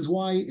 And this is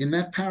why in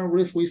that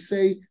paragraph we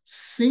say,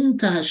 sing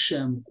to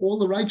Hashem, all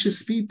the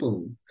righteous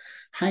people.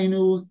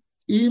 Hainu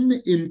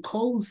im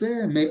kol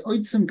zeh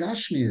me'oitzim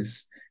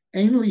gashmius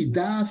ein li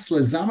das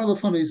lezamar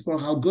l'fanei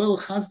yisbarach al goel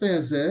chazdei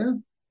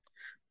hazeh.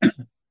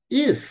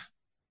 If,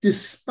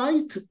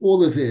 despite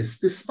all of this,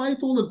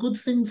 despite all the good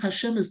things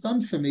Hashem has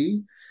done for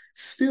me,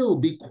 still,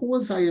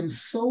 because I am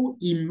so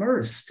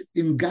immersed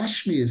in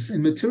gashmius,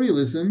 in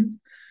materialism,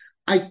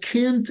 I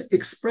can't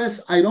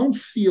express, I don't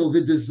feel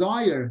the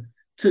desire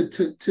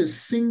to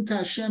sing to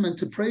Hashem and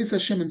to praise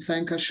Hashem and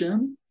thank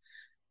Hashem.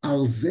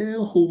 Al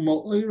zeh hu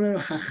mo'orer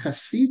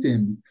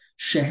hachasidim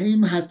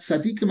shehem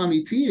hatzadikim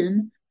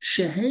amitiyim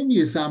shehem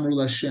yizamru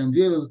l'Hashem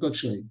v'yelel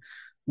kodshay.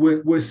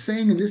 We're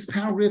saying in this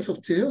paragraph of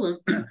Tehillim,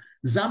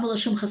 Zamru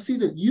Hashem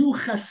Chasidim, you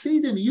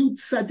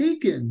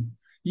tzaddikim,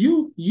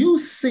 you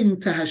sing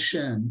to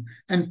Hashem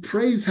and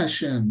praise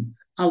Hashem,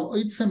 al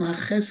oitzem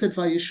hachesed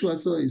v'yeshu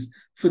azois,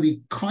 for the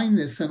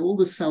kindness and all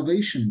the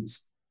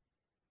salvations.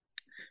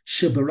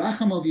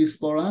 Shebaracham of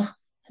Yisborach,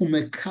 hu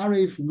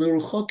mekarev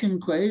meruchokim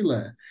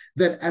ko'ele,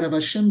 that out of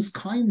Hashem's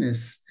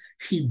kindness,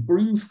 He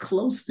brings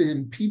close to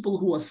Him people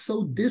who are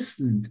so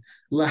distant,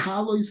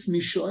 lahalois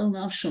mishoel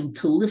nafsham,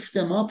 to lift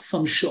them up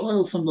from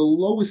shoel, from the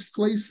lowest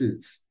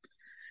places.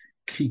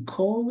 Ki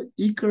kol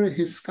ikar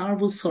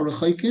hiskarvus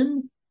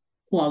harachokim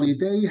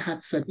hualidei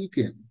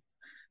hatzadikim,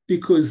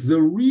 because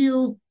the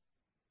real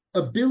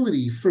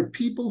ability for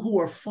people who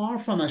are far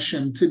from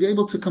Hashem to be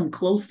able to come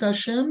close to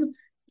Hashem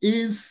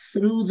is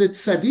through the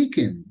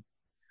tzadikim.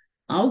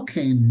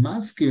 Alkein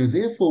maskir,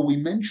 therefore we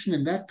mention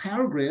in that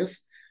paragraph,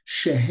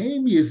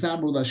 shehem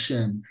yizamru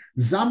l'Hashem,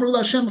 zamru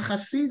l'Hashem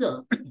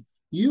chasida,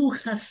 you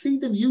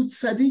chasidim, you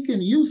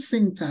tzadikim, you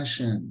sing to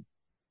Hashem.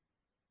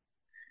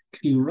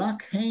 Ki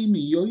rak heim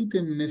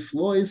yoidim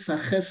niflois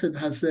hachesed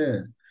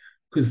hazeh,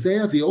 because they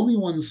are the only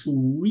ones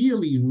who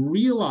really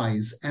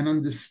realize and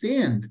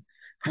understand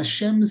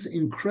Hashem's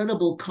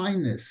incredible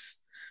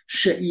kindness,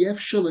 she'ef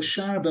shel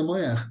ashar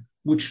b'moyach,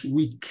 which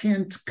we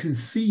can't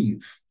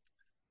conceive.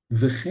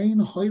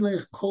 V'chein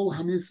hoylech kol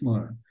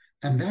hamizmor,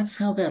 and that's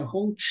how that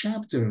whole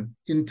chapter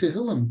in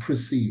Tehillim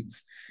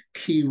proceeds.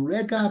 Ki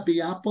rega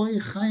bi'apoi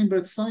chaim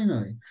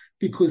b'rtzainai,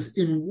 because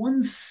in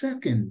 1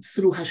 second,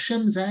 through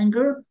Hashem's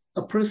anger,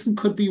 a person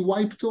could be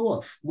wiped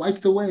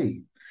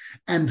away.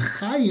 And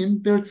chaim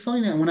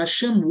b'rtzainai, and when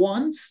Hashem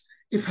wants,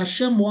 if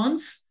Hashem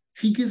wants,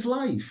 He gives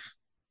life.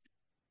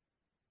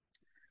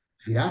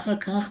 V'achar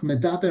kach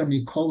medaber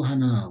mikol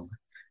hanav.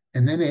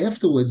 And then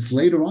afterwards,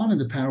 later on in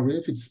the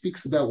paragraph, it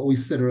speaks about what we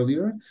said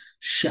earlier,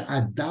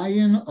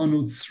 she'adayin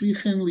anu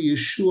tzrichen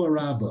liyeshua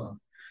rabba,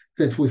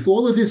 that with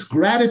all of this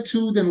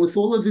gratitude and with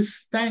all of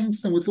this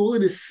thanks and with all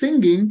of this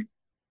singing,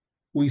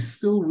 we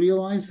still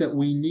realize that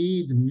we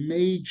need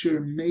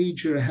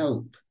major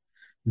help.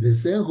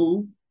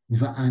 V'zehu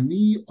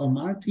va'ani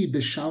omarti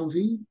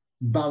b'shalvi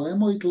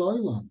balemoit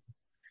lo'olam.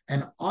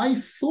 And I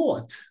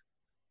thought,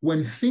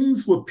 when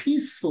things were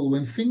peaceful,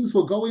 when things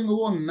were going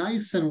along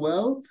nice and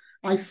well,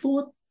 I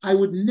thought I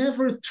would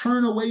never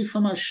turn away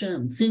from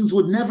Hashem. Things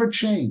would never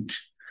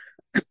change.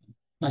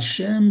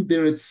 Hashem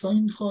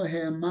b'ritzoincho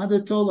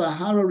he'emadato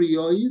lahar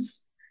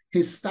hariyois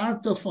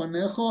histarta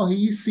fonecho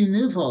hi'isi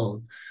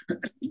nivol.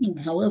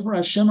 However,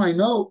 Hashem, I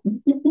know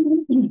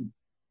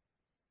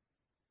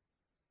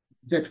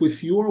that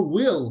with your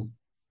will,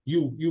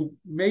 you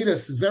made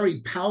us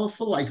very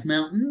powerful like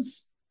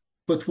mountains,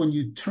 but when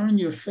you turn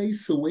your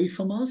face away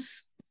from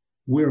us,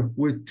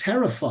 we're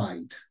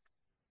terrified.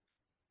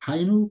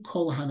 Hainu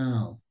kol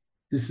hanal.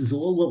 This is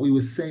all what we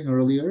were saying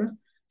earlier.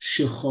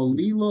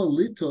 Shecholilo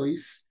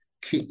litois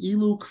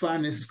keilu kvar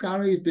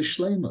niskarev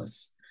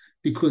b'shleimus.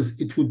 Because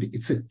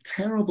it's a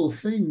terrible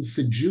thing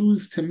for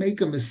Jews to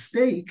make a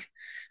mistake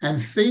and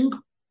think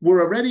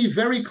we're already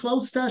very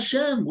close to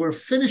Hashem. We're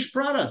finished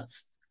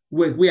products.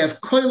 We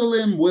have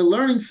koilalim, we're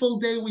learning full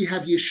day, we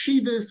have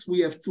yeshivas,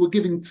 we're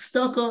giving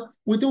tzedakah,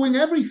 we're doing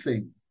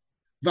everything.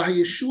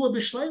 V'hayeshua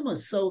b'shleimus.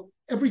 So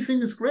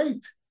everything is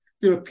great.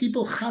 There are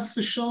people, chas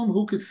v'shalom,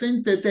 who could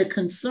think that they're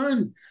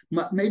concerned.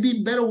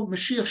 Maybe better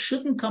Mashiach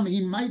shouldn't come.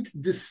 He might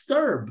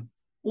disturb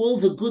all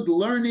the good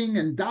learning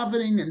and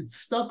davening and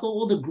tzedakah,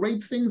 all the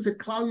great things that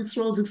Klal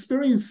Yisrael is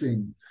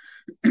experiencing.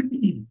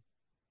 And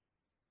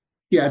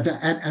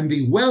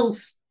the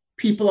wealth.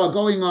 People are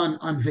going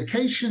on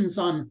vacations,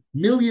 on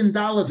 $1 million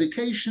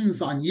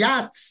vacations, on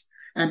yachts,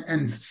 and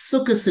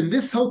Sukkot in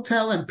this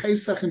hotel and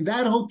Pesach in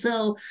that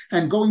hotel,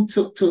 and going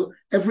to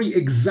every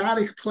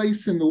exotic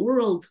place in the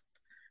world.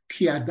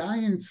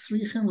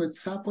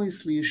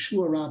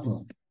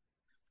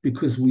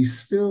 Because we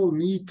still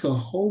need to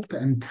hope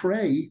and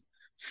pray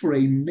for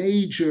a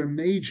major,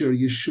 major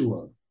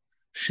Yeshua.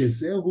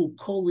 Shezehu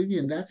kolini,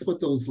 and that's what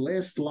those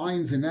last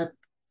lines in that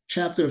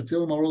chapter of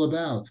Tehillim are all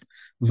about.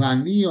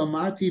 Vani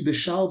omarti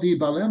b'shalvi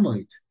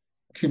balemoit,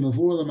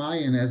 kimavur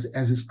lamayin,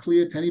 as is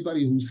clear to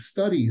anybody who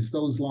studies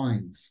those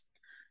lines.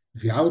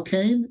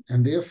 V'alkein,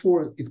 and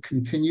therefore it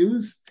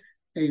continues,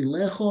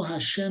 Eilecho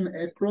Hashem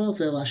ekra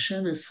ve'el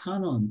Hashem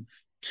eschanon.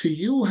 To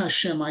you,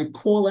 Hashem, I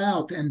call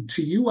out, and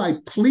to you I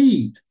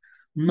plead.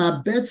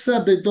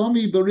 Mabetza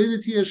bedomi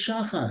bariditi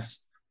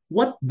shachas.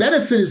 What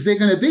benefit is there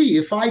going to be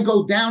if I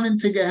go down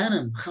into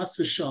Gehenna? Chas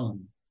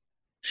v'shalom.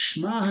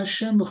 Shema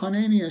Hashem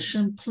v'chaneni.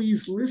 Hashem,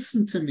 please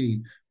listen to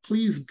me.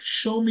 Please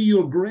show me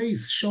your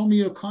grace. Show me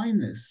your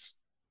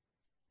kindness.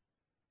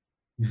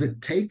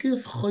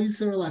 V'tekef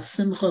choizer la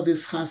simcha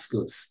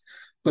v'schaskos.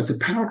 But the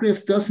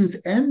paragraph doesn't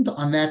end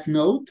on that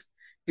note.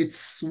 It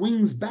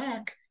swings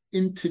back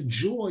into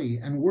joy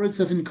and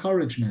words of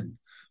encouragement.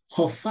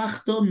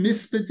 Hofachto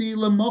mispedi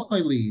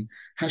lemochali.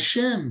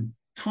 Hashem,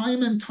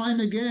 time and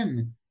time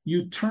again,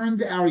 you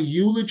turned our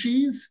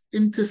eulogies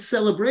into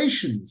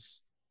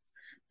celebrations.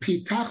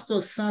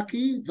 Pitachto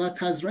saki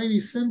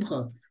vatazreini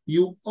simcha.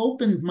 You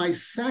opened my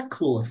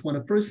sackcloth. When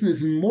a person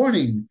is in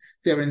mourning,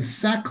 they're in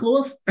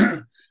sackcloth,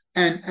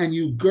 and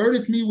you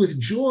girded me with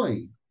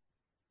joy.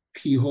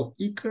 Ki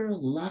ho'ikar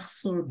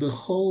lachzor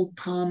b'chol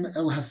pam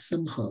el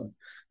hasimcha.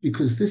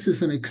 Because this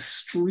is an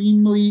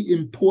extremely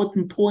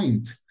important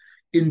point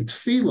in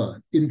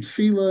tefillah, in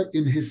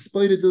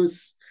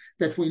hispoidus,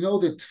 that we know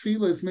that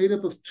tefillah is made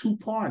up of 2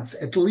 parts,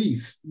 at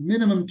least,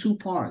 minimum 2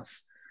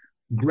 parts.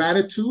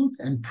 Gratitude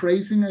and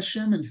praising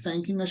Hashem and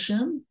thanking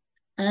Hashem,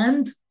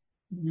 and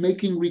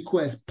making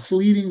requests,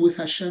 pleading with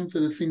Hashem for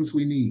the things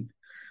we need.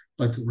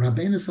 But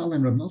Rabbeinu Zal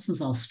and Rav Nosson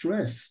Zal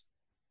stress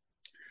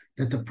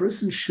that the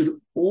person should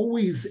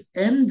always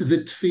end the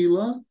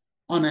tefillah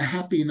on a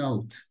happy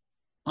note,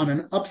 on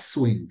an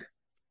upswing.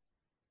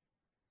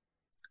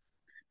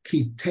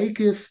 Ki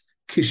tekef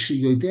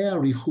kishiyodea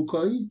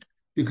richukai,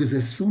 because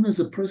as soon as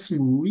a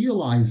person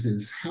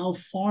realizes how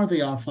far they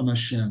are from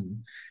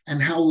Hashem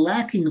and how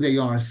lacking they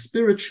are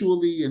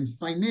spiritually and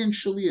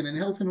financially and in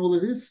health and all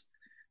of this,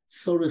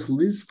 tzorech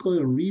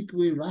lizkoi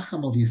ripui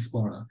racham of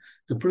yispara.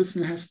 The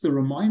person has to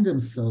remind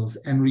themselves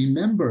and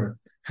remember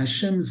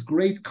Hashem's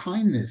great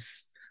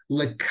kindness,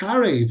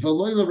 lekare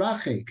v'loy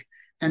l'rachek,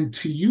 and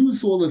to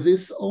use all of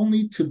this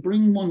only to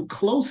bring one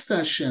close to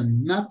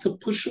Hashem, not to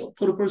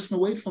put a person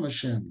away from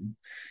Hashem.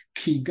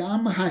 Ki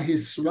gam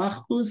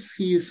hahisrachus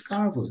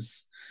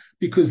hiiskarvus.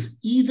 Because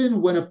even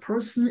when a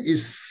person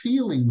is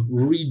feeling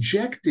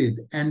rejected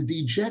and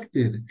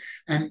dejected,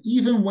 and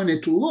even when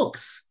it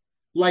looks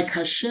like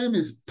Hashem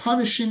is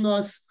punishing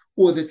us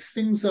or that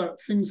things are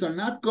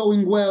not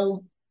going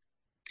well,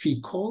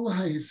 ki kol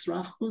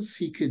hahisrachus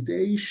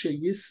hikedei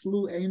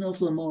sheyislu einov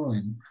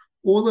lemorim.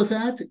 All of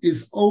that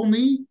is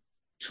only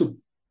to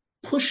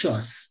push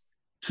us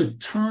to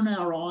turn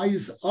our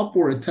eyes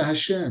upward to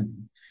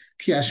Hashem.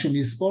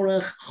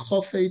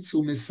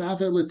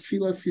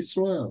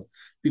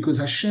 Because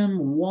Hashem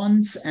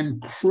wants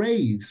and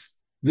craves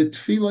the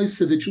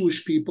tefillos of the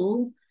Jewish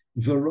people,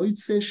 and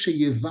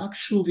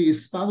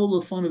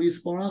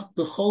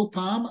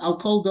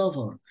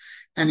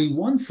He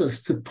wants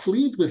us to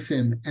plead with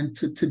Him and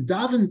to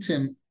daven to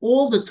Him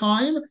all the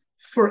time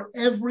for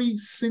every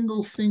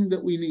single thing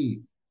that we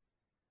need.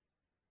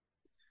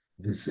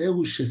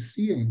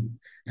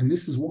 And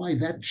this is why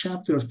that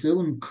chapter of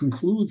Tehillim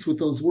concludes with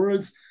those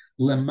words,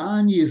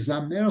 Leman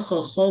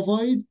yizamercha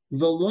chovoid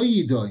v'lo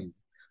yidoin,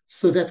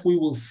 so that we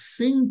will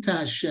sing to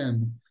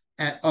Hashem,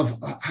 of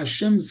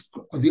Hashem's,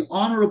 the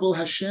honorable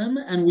Hashem,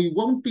 and we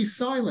won't be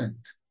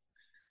silent.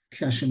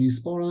 Hashem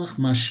Yisborach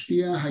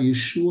mashpia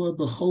hayeshua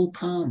b'chol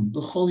pam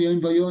b'chol yom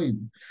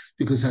v'yoim,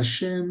 because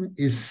Hashem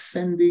is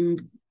sending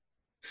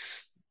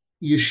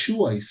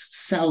Yeshuas,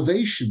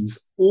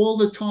 salvations, all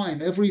the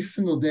time, every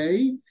single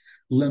day,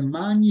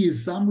 leman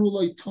yizamru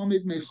lo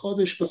tomid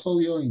mechodesh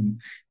b'chol yom,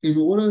 in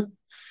order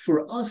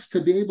for us to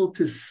be able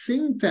to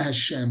sing to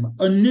Hashem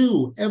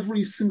anew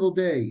every single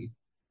day.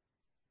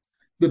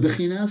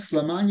 Bebechinas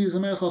leman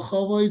yizamercha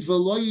chavoid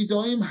v'lo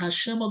yidoim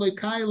Hashem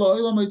Elokai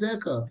la'olam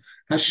odeka.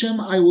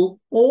 Hashem, I will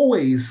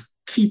always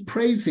keep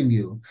praising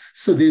you.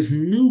 So there's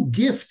new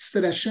gifts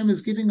that Hashem is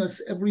giving us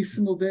every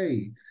single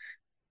day.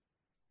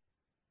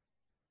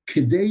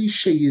 Kedei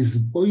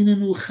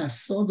sheyizboinenu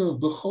chasodav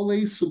b'chol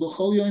eis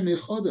u'b'chol yom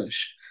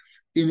echodesh,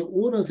 in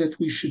order that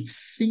we should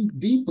think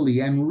deeply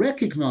and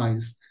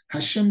recognize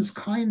Hashem's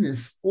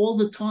kindness all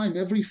the time,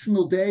 every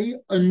single day,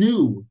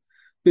 anew.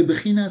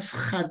 Bebechinas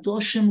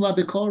chadoshim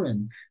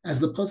labekorim, as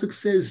the pasuk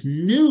says,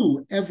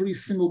 new every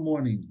single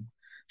morning.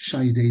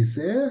 Shaydei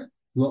zeh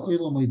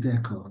la'olam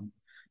odeka.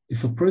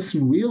 If a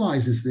person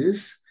realizes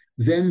this,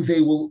 then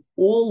they will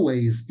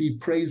always be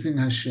praising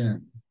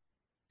Hashem.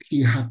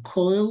 Ki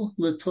hakoil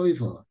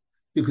letoiva,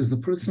 because the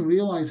person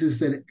realizes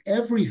that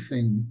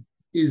everything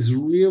is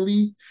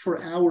really for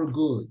our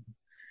good.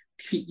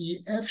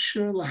 Ki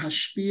efshar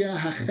lahashpia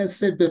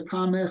hachesed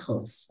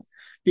bepamechos,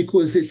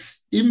 because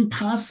it's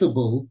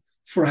impossible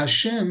for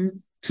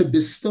Hashem to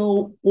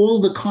bestow all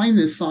the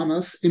kindness on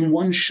us in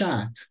one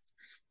shot.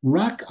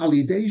 Rak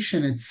alidei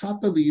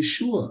shenetzapa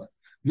liyeshua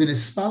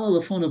v'nespala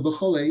lefona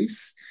b'chol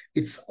eis.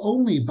 It's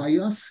only by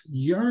us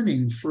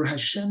yearning for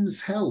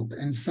Hashem's help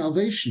and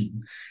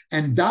salvation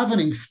and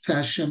davening to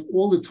Hashem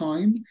all the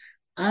time,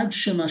 ad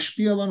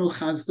shemashpia lanu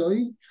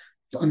chazdoi,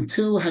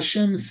 until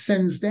Hashem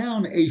sends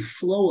down a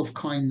flow of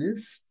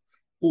kindness.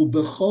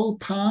 Ubechol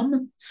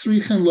pam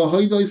tzrichen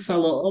lahoydoi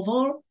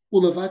salaovar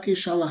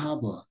ulevakesh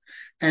alahaba.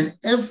 And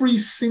every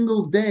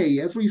single day,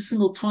 every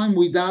single time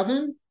we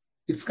daven,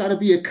 it's got to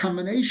be a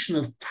combination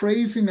of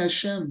praising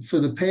Hashem for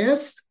the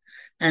past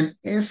and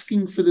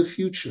asking for the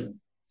future.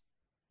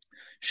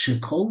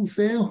 Shekol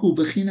zeh hu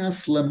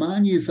bechinas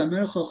leman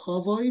yizamercha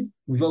chavoid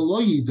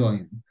v'lo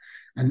yidoim.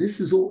 And this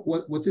is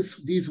what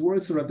these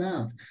words are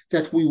about,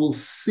 that we will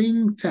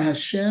sing to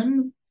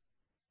Hashem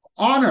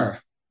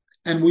honor,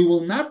 and we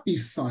will not be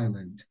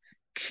silent.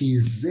 Ki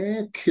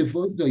zeh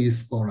kivod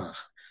yisborach.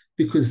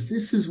 Because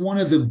this is one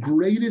of the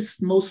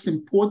greatest, most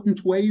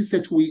important ways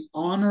that we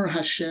honor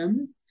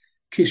Hashem.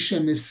 When a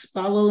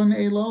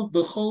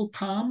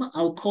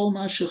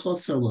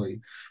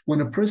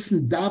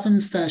person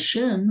davens to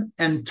Hashem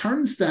and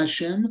turns to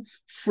Hashem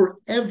for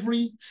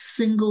every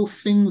single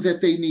thing that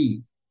they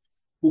need.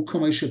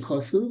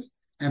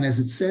 And as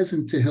it says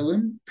in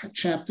Tehillim,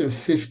 chapter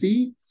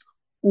 50,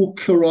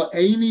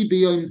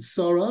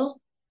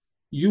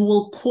 you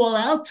will call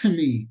out to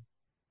me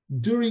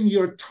during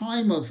your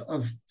time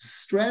of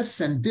stress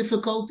and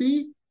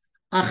difficulty.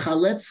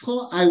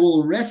 I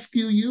will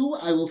rescue you,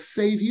 I will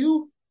save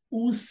you,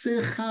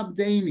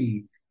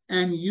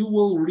 and you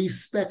will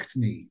respect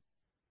me.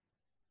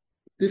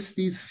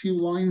 These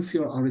few lines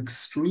here are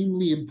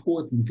extremely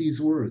important,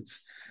 these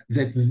words,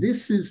 that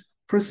this is,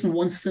 person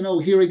wants to know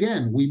here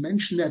again. We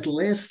mentioned that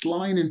last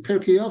line in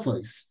Pirkei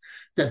Avos,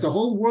 that the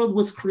whole world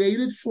was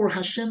created for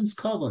Hashem's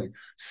kavod.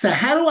 So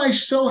how do I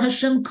show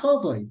Hashem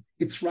kavod?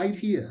 It's right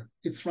here.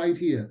 It's right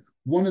here.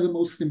 One of the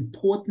most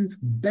important,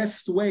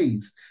 best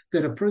ways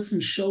that a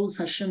person shows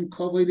Hashem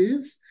kavod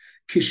is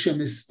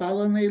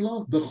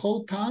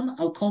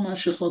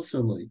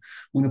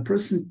when a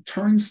person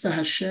turns to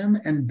Hashem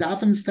and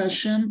davens to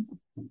Hashem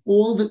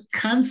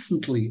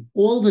constantly,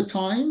 all the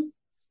time,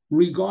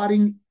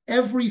 regarding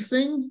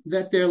everything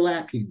that they're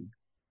lacking.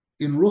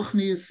 In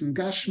Ruchnius and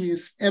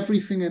Gashmius,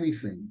 everything,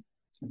 anything.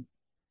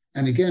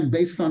 And again,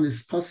 based on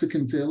this pasuk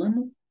in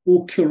Tehillim,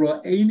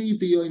 Ukiro'eni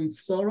b'yoim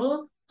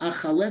tzara,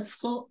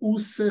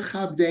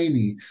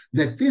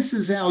 that this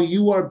is how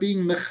you are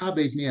being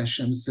mechabed me,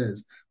 Hashem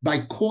says,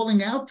 by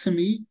calling out to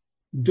me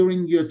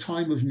during your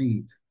time of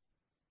need.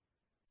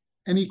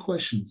 Any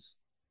questions?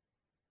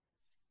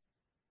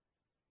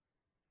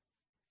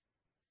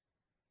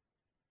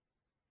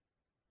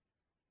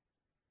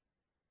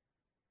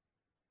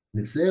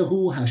 And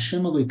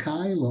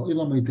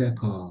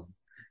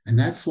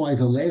that's why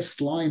the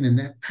last line in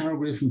that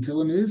paragraph in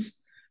Tehillim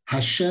is,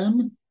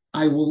 Hashem,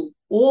 I will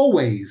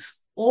always,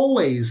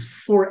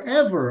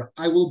 forever,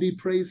 I will be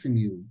praising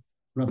you.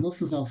 Rav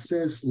Nosson Zal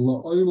says,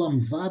 La'olam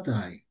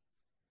vadai,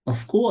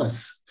 of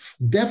course,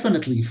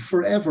 definitely,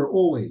 forever,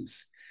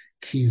 always.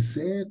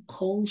 Kizeh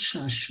kol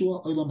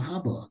shashua olam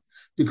haba,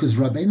 because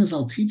Rabbeinu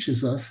Zal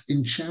teaches us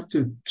in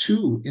chapter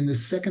 2, in the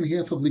second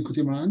half of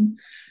Likutey,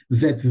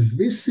 that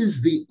this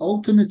is the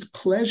ultimate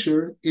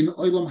pleasure in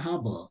olam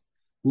haba.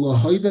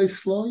 L'hoidai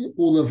sloi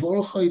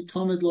u'levorchai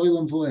tamid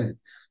lo'olam voed,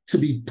 to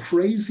be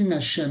praising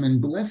Hashem and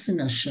blessing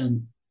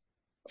Hashem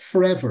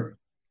forever.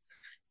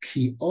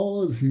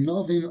 Because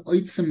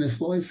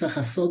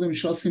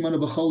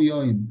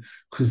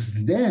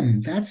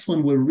then that's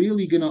when we're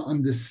really going to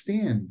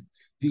understand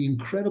the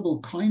incredible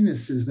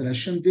kindnesses that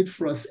Hashem did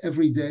for us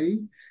every day,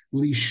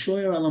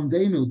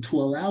 to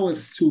allow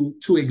us to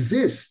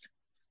exist,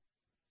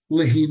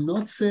 and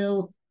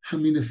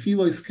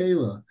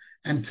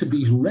to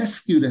be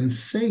rescued and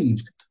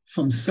saved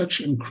from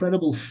such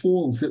incredible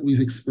falls that we've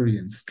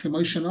experienced.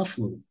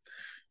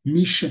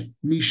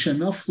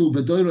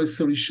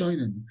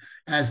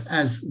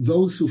 As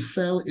those who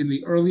fell in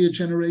the earlier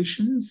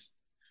generations,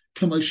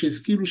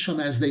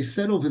 as they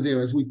said over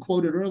there, as we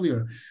quoted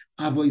earlier,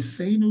 in the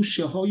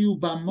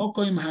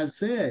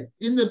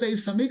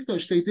Beis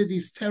Hamikdash, they did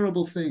these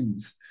terrible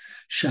things.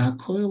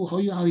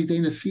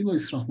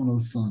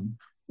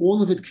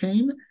 All of it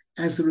came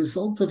as a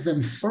result of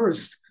them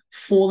first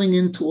falling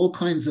into all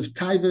kinds of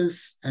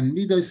taivas and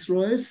midos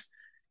roes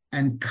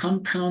and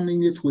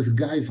compounding it with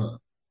gaiva.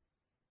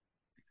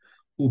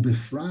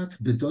 Ubefrat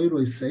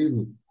bedoiroi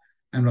seilu.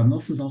 And Rav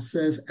Nosson Zal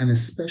says, and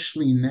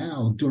especially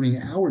now,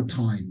 during our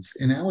times,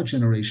 in our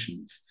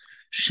generations,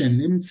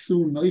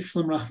 shenimtzu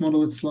noiflim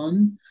rachmano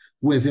litzlan,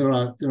 where there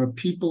are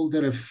people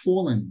that have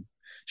fallen,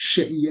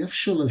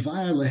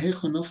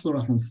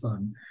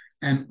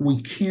 And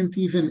we can't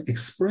even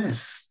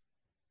express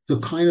the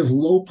kind of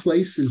low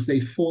places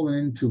they've fallen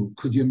into.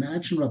 Could you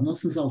imagine Rav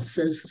Nosson Zal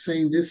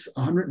saying this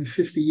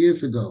 150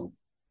 years ago?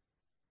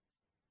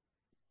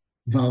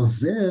 And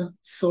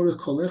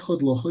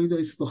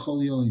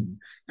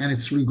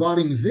it's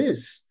regarding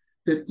this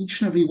that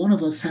each and every one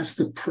of us has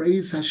to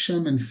praise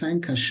Hashem and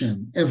thank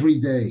Hashem every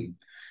day.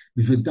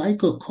 And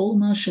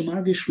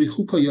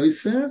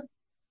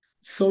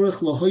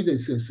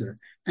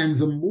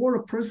the more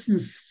a person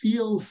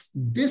feels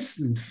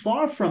distant,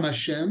 far from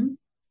Hashem,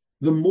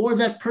 the more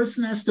that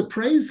person has to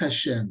praise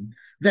Hashem.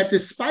 That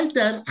despite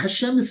that,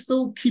 Hashem is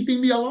still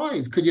keeping me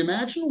alive. Could you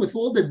imagine with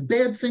all the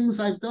bad things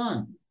I've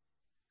done?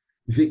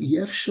 Rav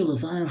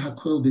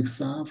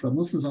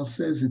Nosson Zal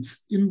says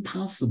it's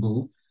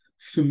impossible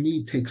for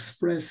me to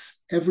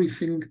express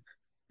everything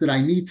that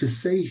I need to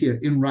say here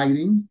in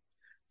writing.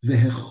 But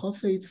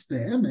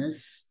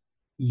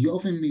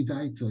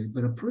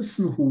a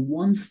person who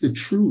wants the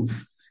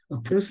truth, a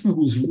person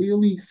who's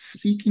really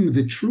seeking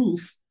the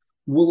truth,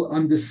 will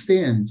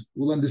understand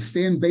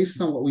based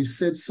on what we've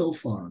said so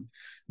far.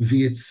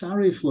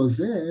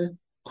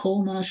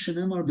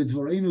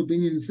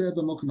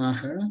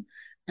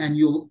 And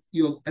you'll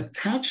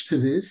attach to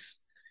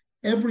this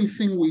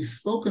everything we've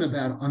spoken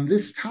about on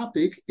this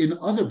topic in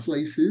other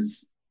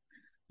places,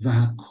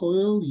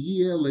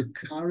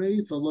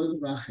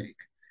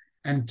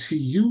 and to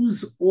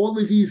use all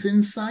of these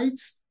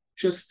insights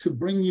just to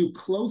bring you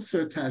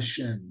closer to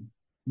Hashem,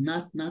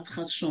 not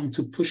chashem,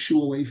 to push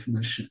you away from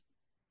Hashem.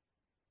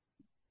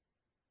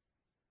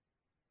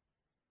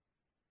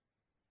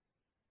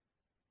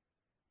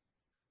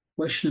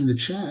 Question in the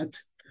chat: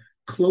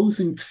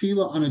 closing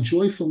tefillah on a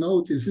joyful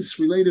note, is this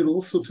related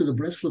also to the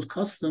Breslov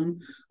custom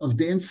of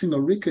dancing a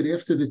rikad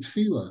after the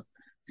tefillah?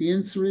 The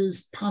answer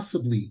is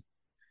possibly.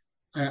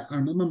 I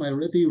remember my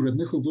Rebbe, Reb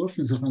Michal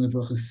Dorfman Zechron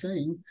Livracha,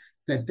 saying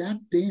that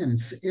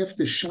dance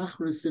after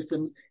Shacharis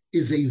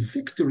is a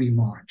victory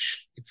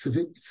march. It's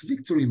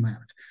victory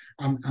march.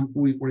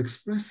 We're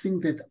expressing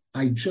that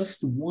I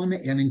just won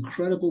an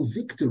incredible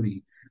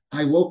victory.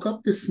 I woke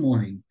up this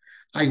morning.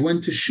 I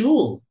went to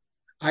shul.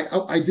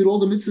 I did all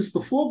the mitzvahs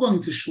before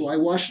going to shul. I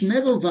washed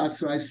Nevel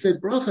Vaser. I said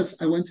brachas.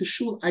 I went to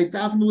shul. I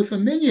davened with a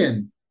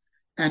minyan,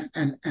 and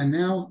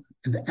now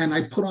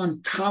I put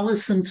on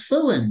talis and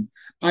tefillin.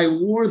 I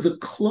wore the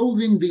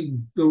clothing,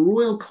 the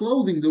royal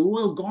clothing, the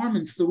royal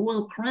garments, the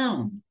royal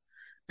crown,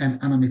 and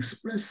I'm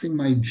expressing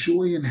my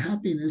joy and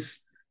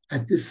happiness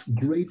at this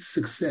great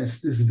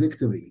success, this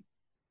victory.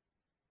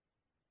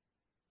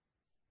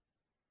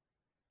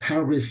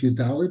 Paragraph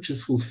Yudalit,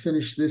 just will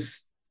finish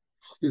this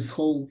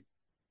whole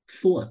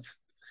thought.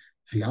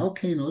 And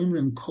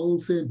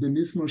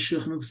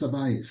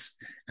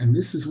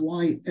this is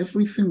why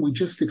everything we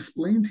just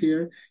explained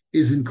here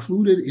is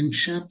included in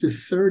chapter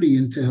 30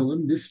 in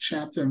Tehillim, this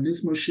chapter,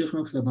 Mizmor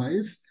Shechnok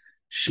Zabayis,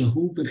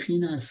 Shehu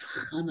Bechinas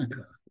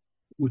Chanukah,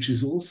 which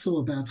is also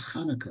about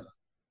Chanukah.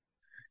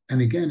 And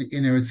again,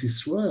 in Eretz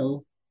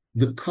Yisrael,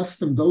 the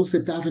custom, those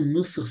that daven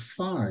Nusach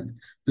Sfard,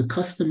 the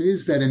custom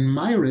is that in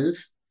Ma'ariv,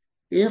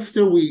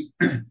 after we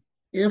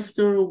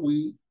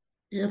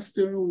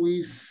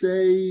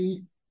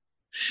say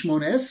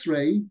Shmon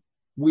Esrei,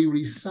 we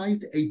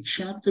recite a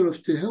chapter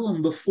of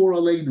Tehillim before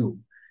Aleinu.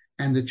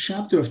 And the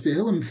chapter of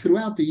Tehillim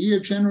throughout the year,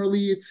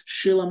 generally it's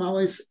Shil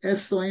Amalis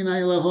Esoin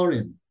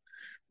Lahorim.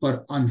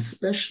 But on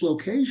special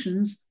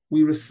occasions,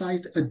 we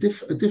recite a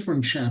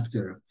different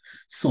chapter.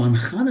 So on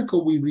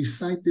Chanukah, we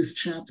recite this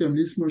chapter,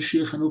 Mizmor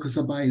Shir Chanukah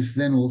Zabayis,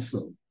 then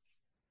also.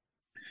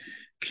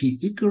 Ki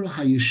Ikar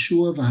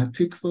HaYeshua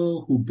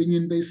VaHatikva Hu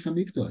Binyan Beis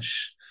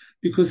HaMikdash.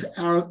 Because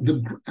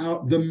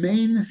the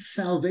main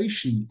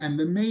salvation and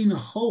the main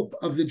hope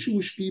of the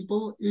Jewish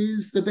people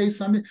is the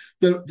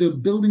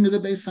building of the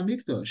Beis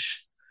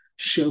Hamikdash.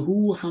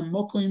 Shehu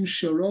hamokim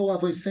shero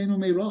avoseinu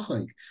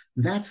meirachik.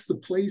 That's the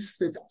place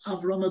that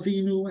Avram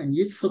Avinu and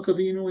Yitzchak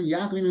Avinu and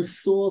Yaakov Avinu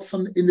saw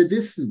from in the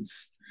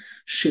distance.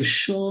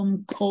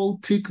 Sheshom kol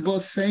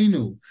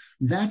tikvoseinu.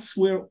 That's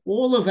where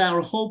all of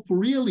our hope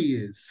really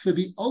is for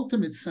the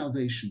ultimate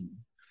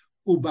salvation.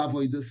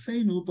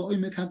 Ubavoidaseinu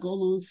ba'omek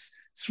hagolus.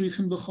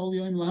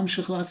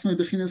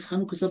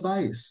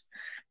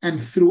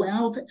 And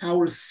throughout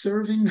our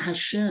serving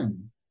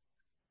Hashem,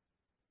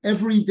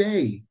 every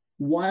day,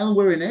 while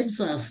we're in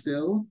exile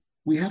still,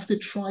 we have to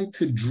try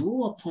to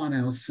draw upon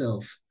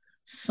ourselves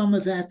some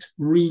of that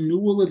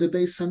renewal of the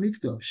Beis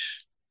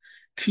Hamikdash.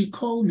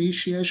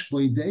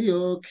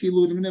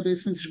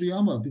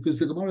 Because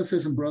the Gemara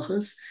says in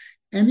Brachas,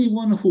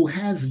 anyone who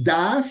has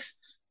das,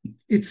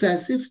 it's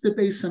as if the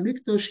Beis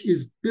Hamikdash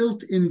is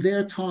built in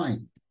their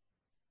time.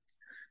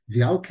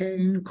 Therefore,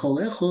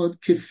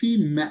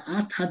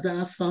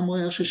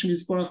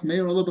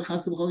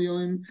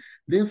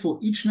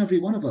 each and every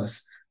one of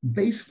us,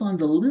 based on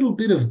the little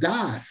bit of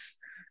das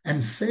and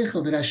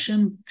seichel that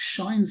Hashem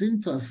shines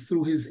into us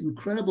through His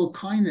incredible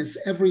kindness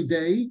every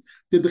day,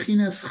 new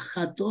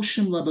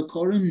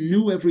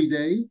every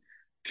day,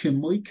 To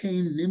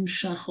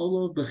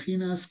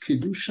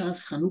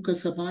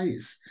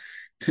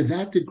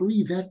that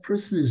degree, that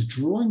person is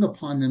drawing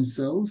upon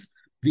themselves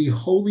the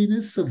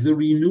holiness of the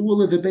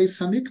renewal of the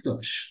Beis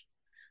Hamikdash.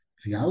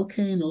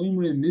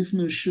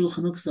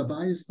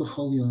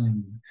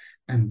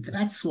 And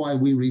that's why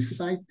we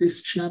recite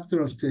this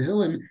chapter of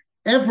Tehillim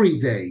every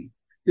day,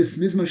 this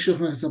Mizmor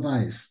Shulchan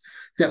Aruch,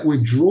 that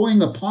we're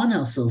drawing upon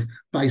ourselves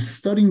by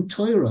studying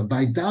Torah,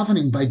 by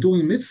davening, by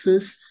doing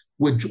mitzvahs.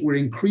 We're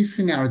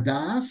increasing our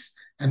das,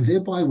 and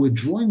thereby we're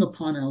drawing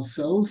upon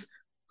ourselves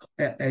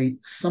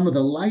some of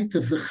the light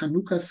of the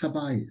Chanukah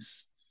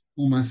Sabayis.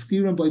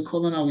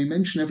 We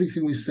mentioned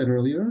everything we said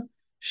earlier.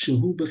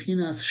 Shehu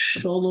bechinas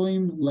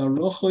shaloim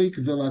larochoik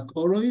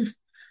velakoroiv,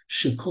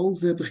 shekol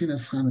ze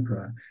bechinas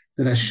Chanukah.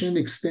 That Hashem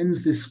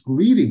extends this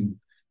greeting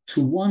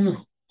to one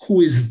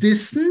who is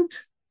distant,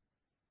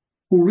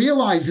 who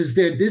realizes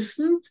they're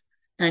distant,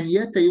 and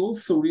yet they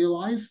also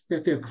realize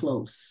that they're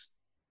close.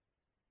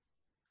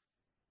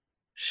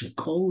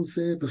 Shekol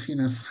ze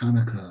bechinas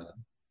Chanukah.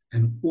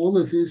 And all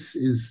of this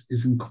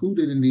is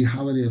included in the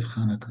holiday of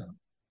Hanukkah.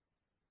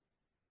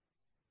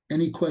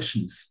 Any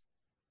questions?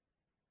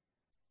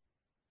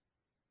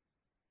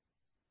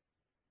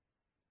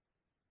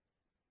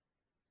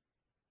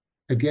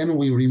 Again,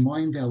 we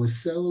remind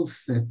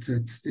ourselves that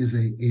there's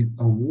a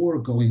war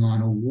going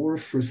on, a war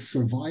for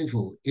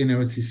survival in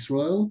Eretz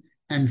Yisrael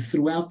and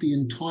throughout the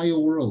entire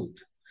world.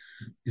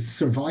 It's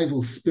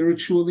survival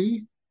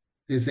spiritually.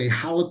 There's a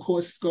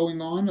Holocaust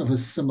going on of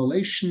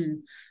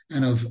assimilation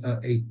and of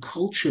a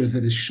culture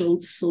that is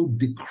so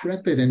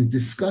decrepit and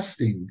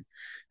disgusting,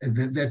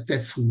 and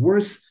that's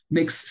worse,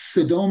 makes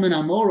Sodom and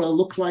Amorah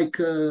look like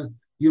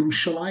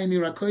Yerushalayim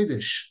Ir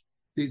HaKodesh.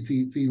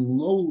 The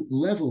low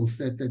levels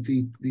that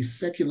the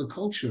secular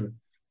culture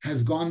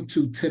has gone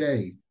to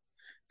today.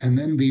 And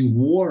then the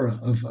war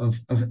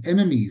of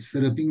enemies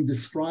that are being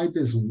described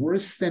as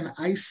worse than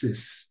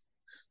ISIS.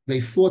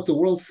 The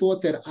world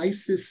thought that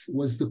ISIS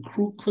was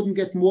couldn't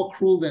get more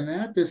cruel than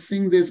that. They're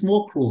saying there's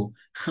more cruel.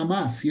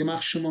 Hamas,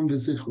 Yamach Shimon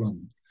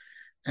V'Zichron.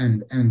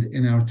 And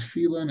in our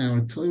tefillah and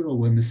our Torah,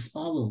 we're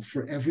mispalel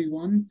for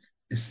everyone,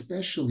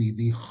 especially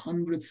the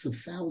hundreds of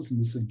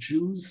thousands of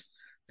Jews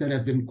that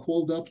have been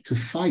called up to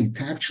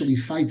actually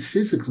fight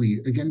physically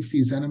against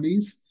these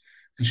enemies.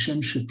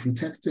 Hashem should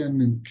protect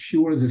them and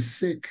cure the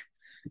sick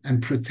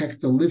and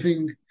protect the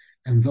living.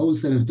 And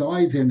those that have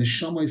died, their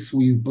neshamas,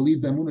 we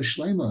believe b'emunah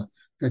shlema,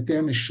 that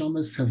their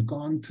neshamas have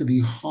gone to the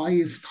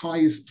highest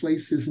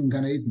places in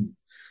Gan Eden.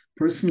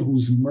 Person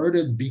who's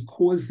murdered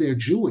because they're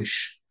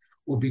Jewish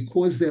or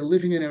because they're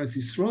living in Eretz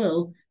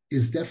Yisrael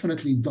is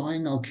definitely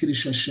dying al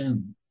Kiddush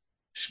Hashem.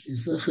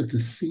 To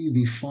see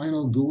the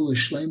final Geula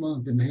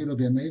Shlema, B'meira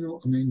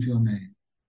B'yameinu, Amen V'Amen.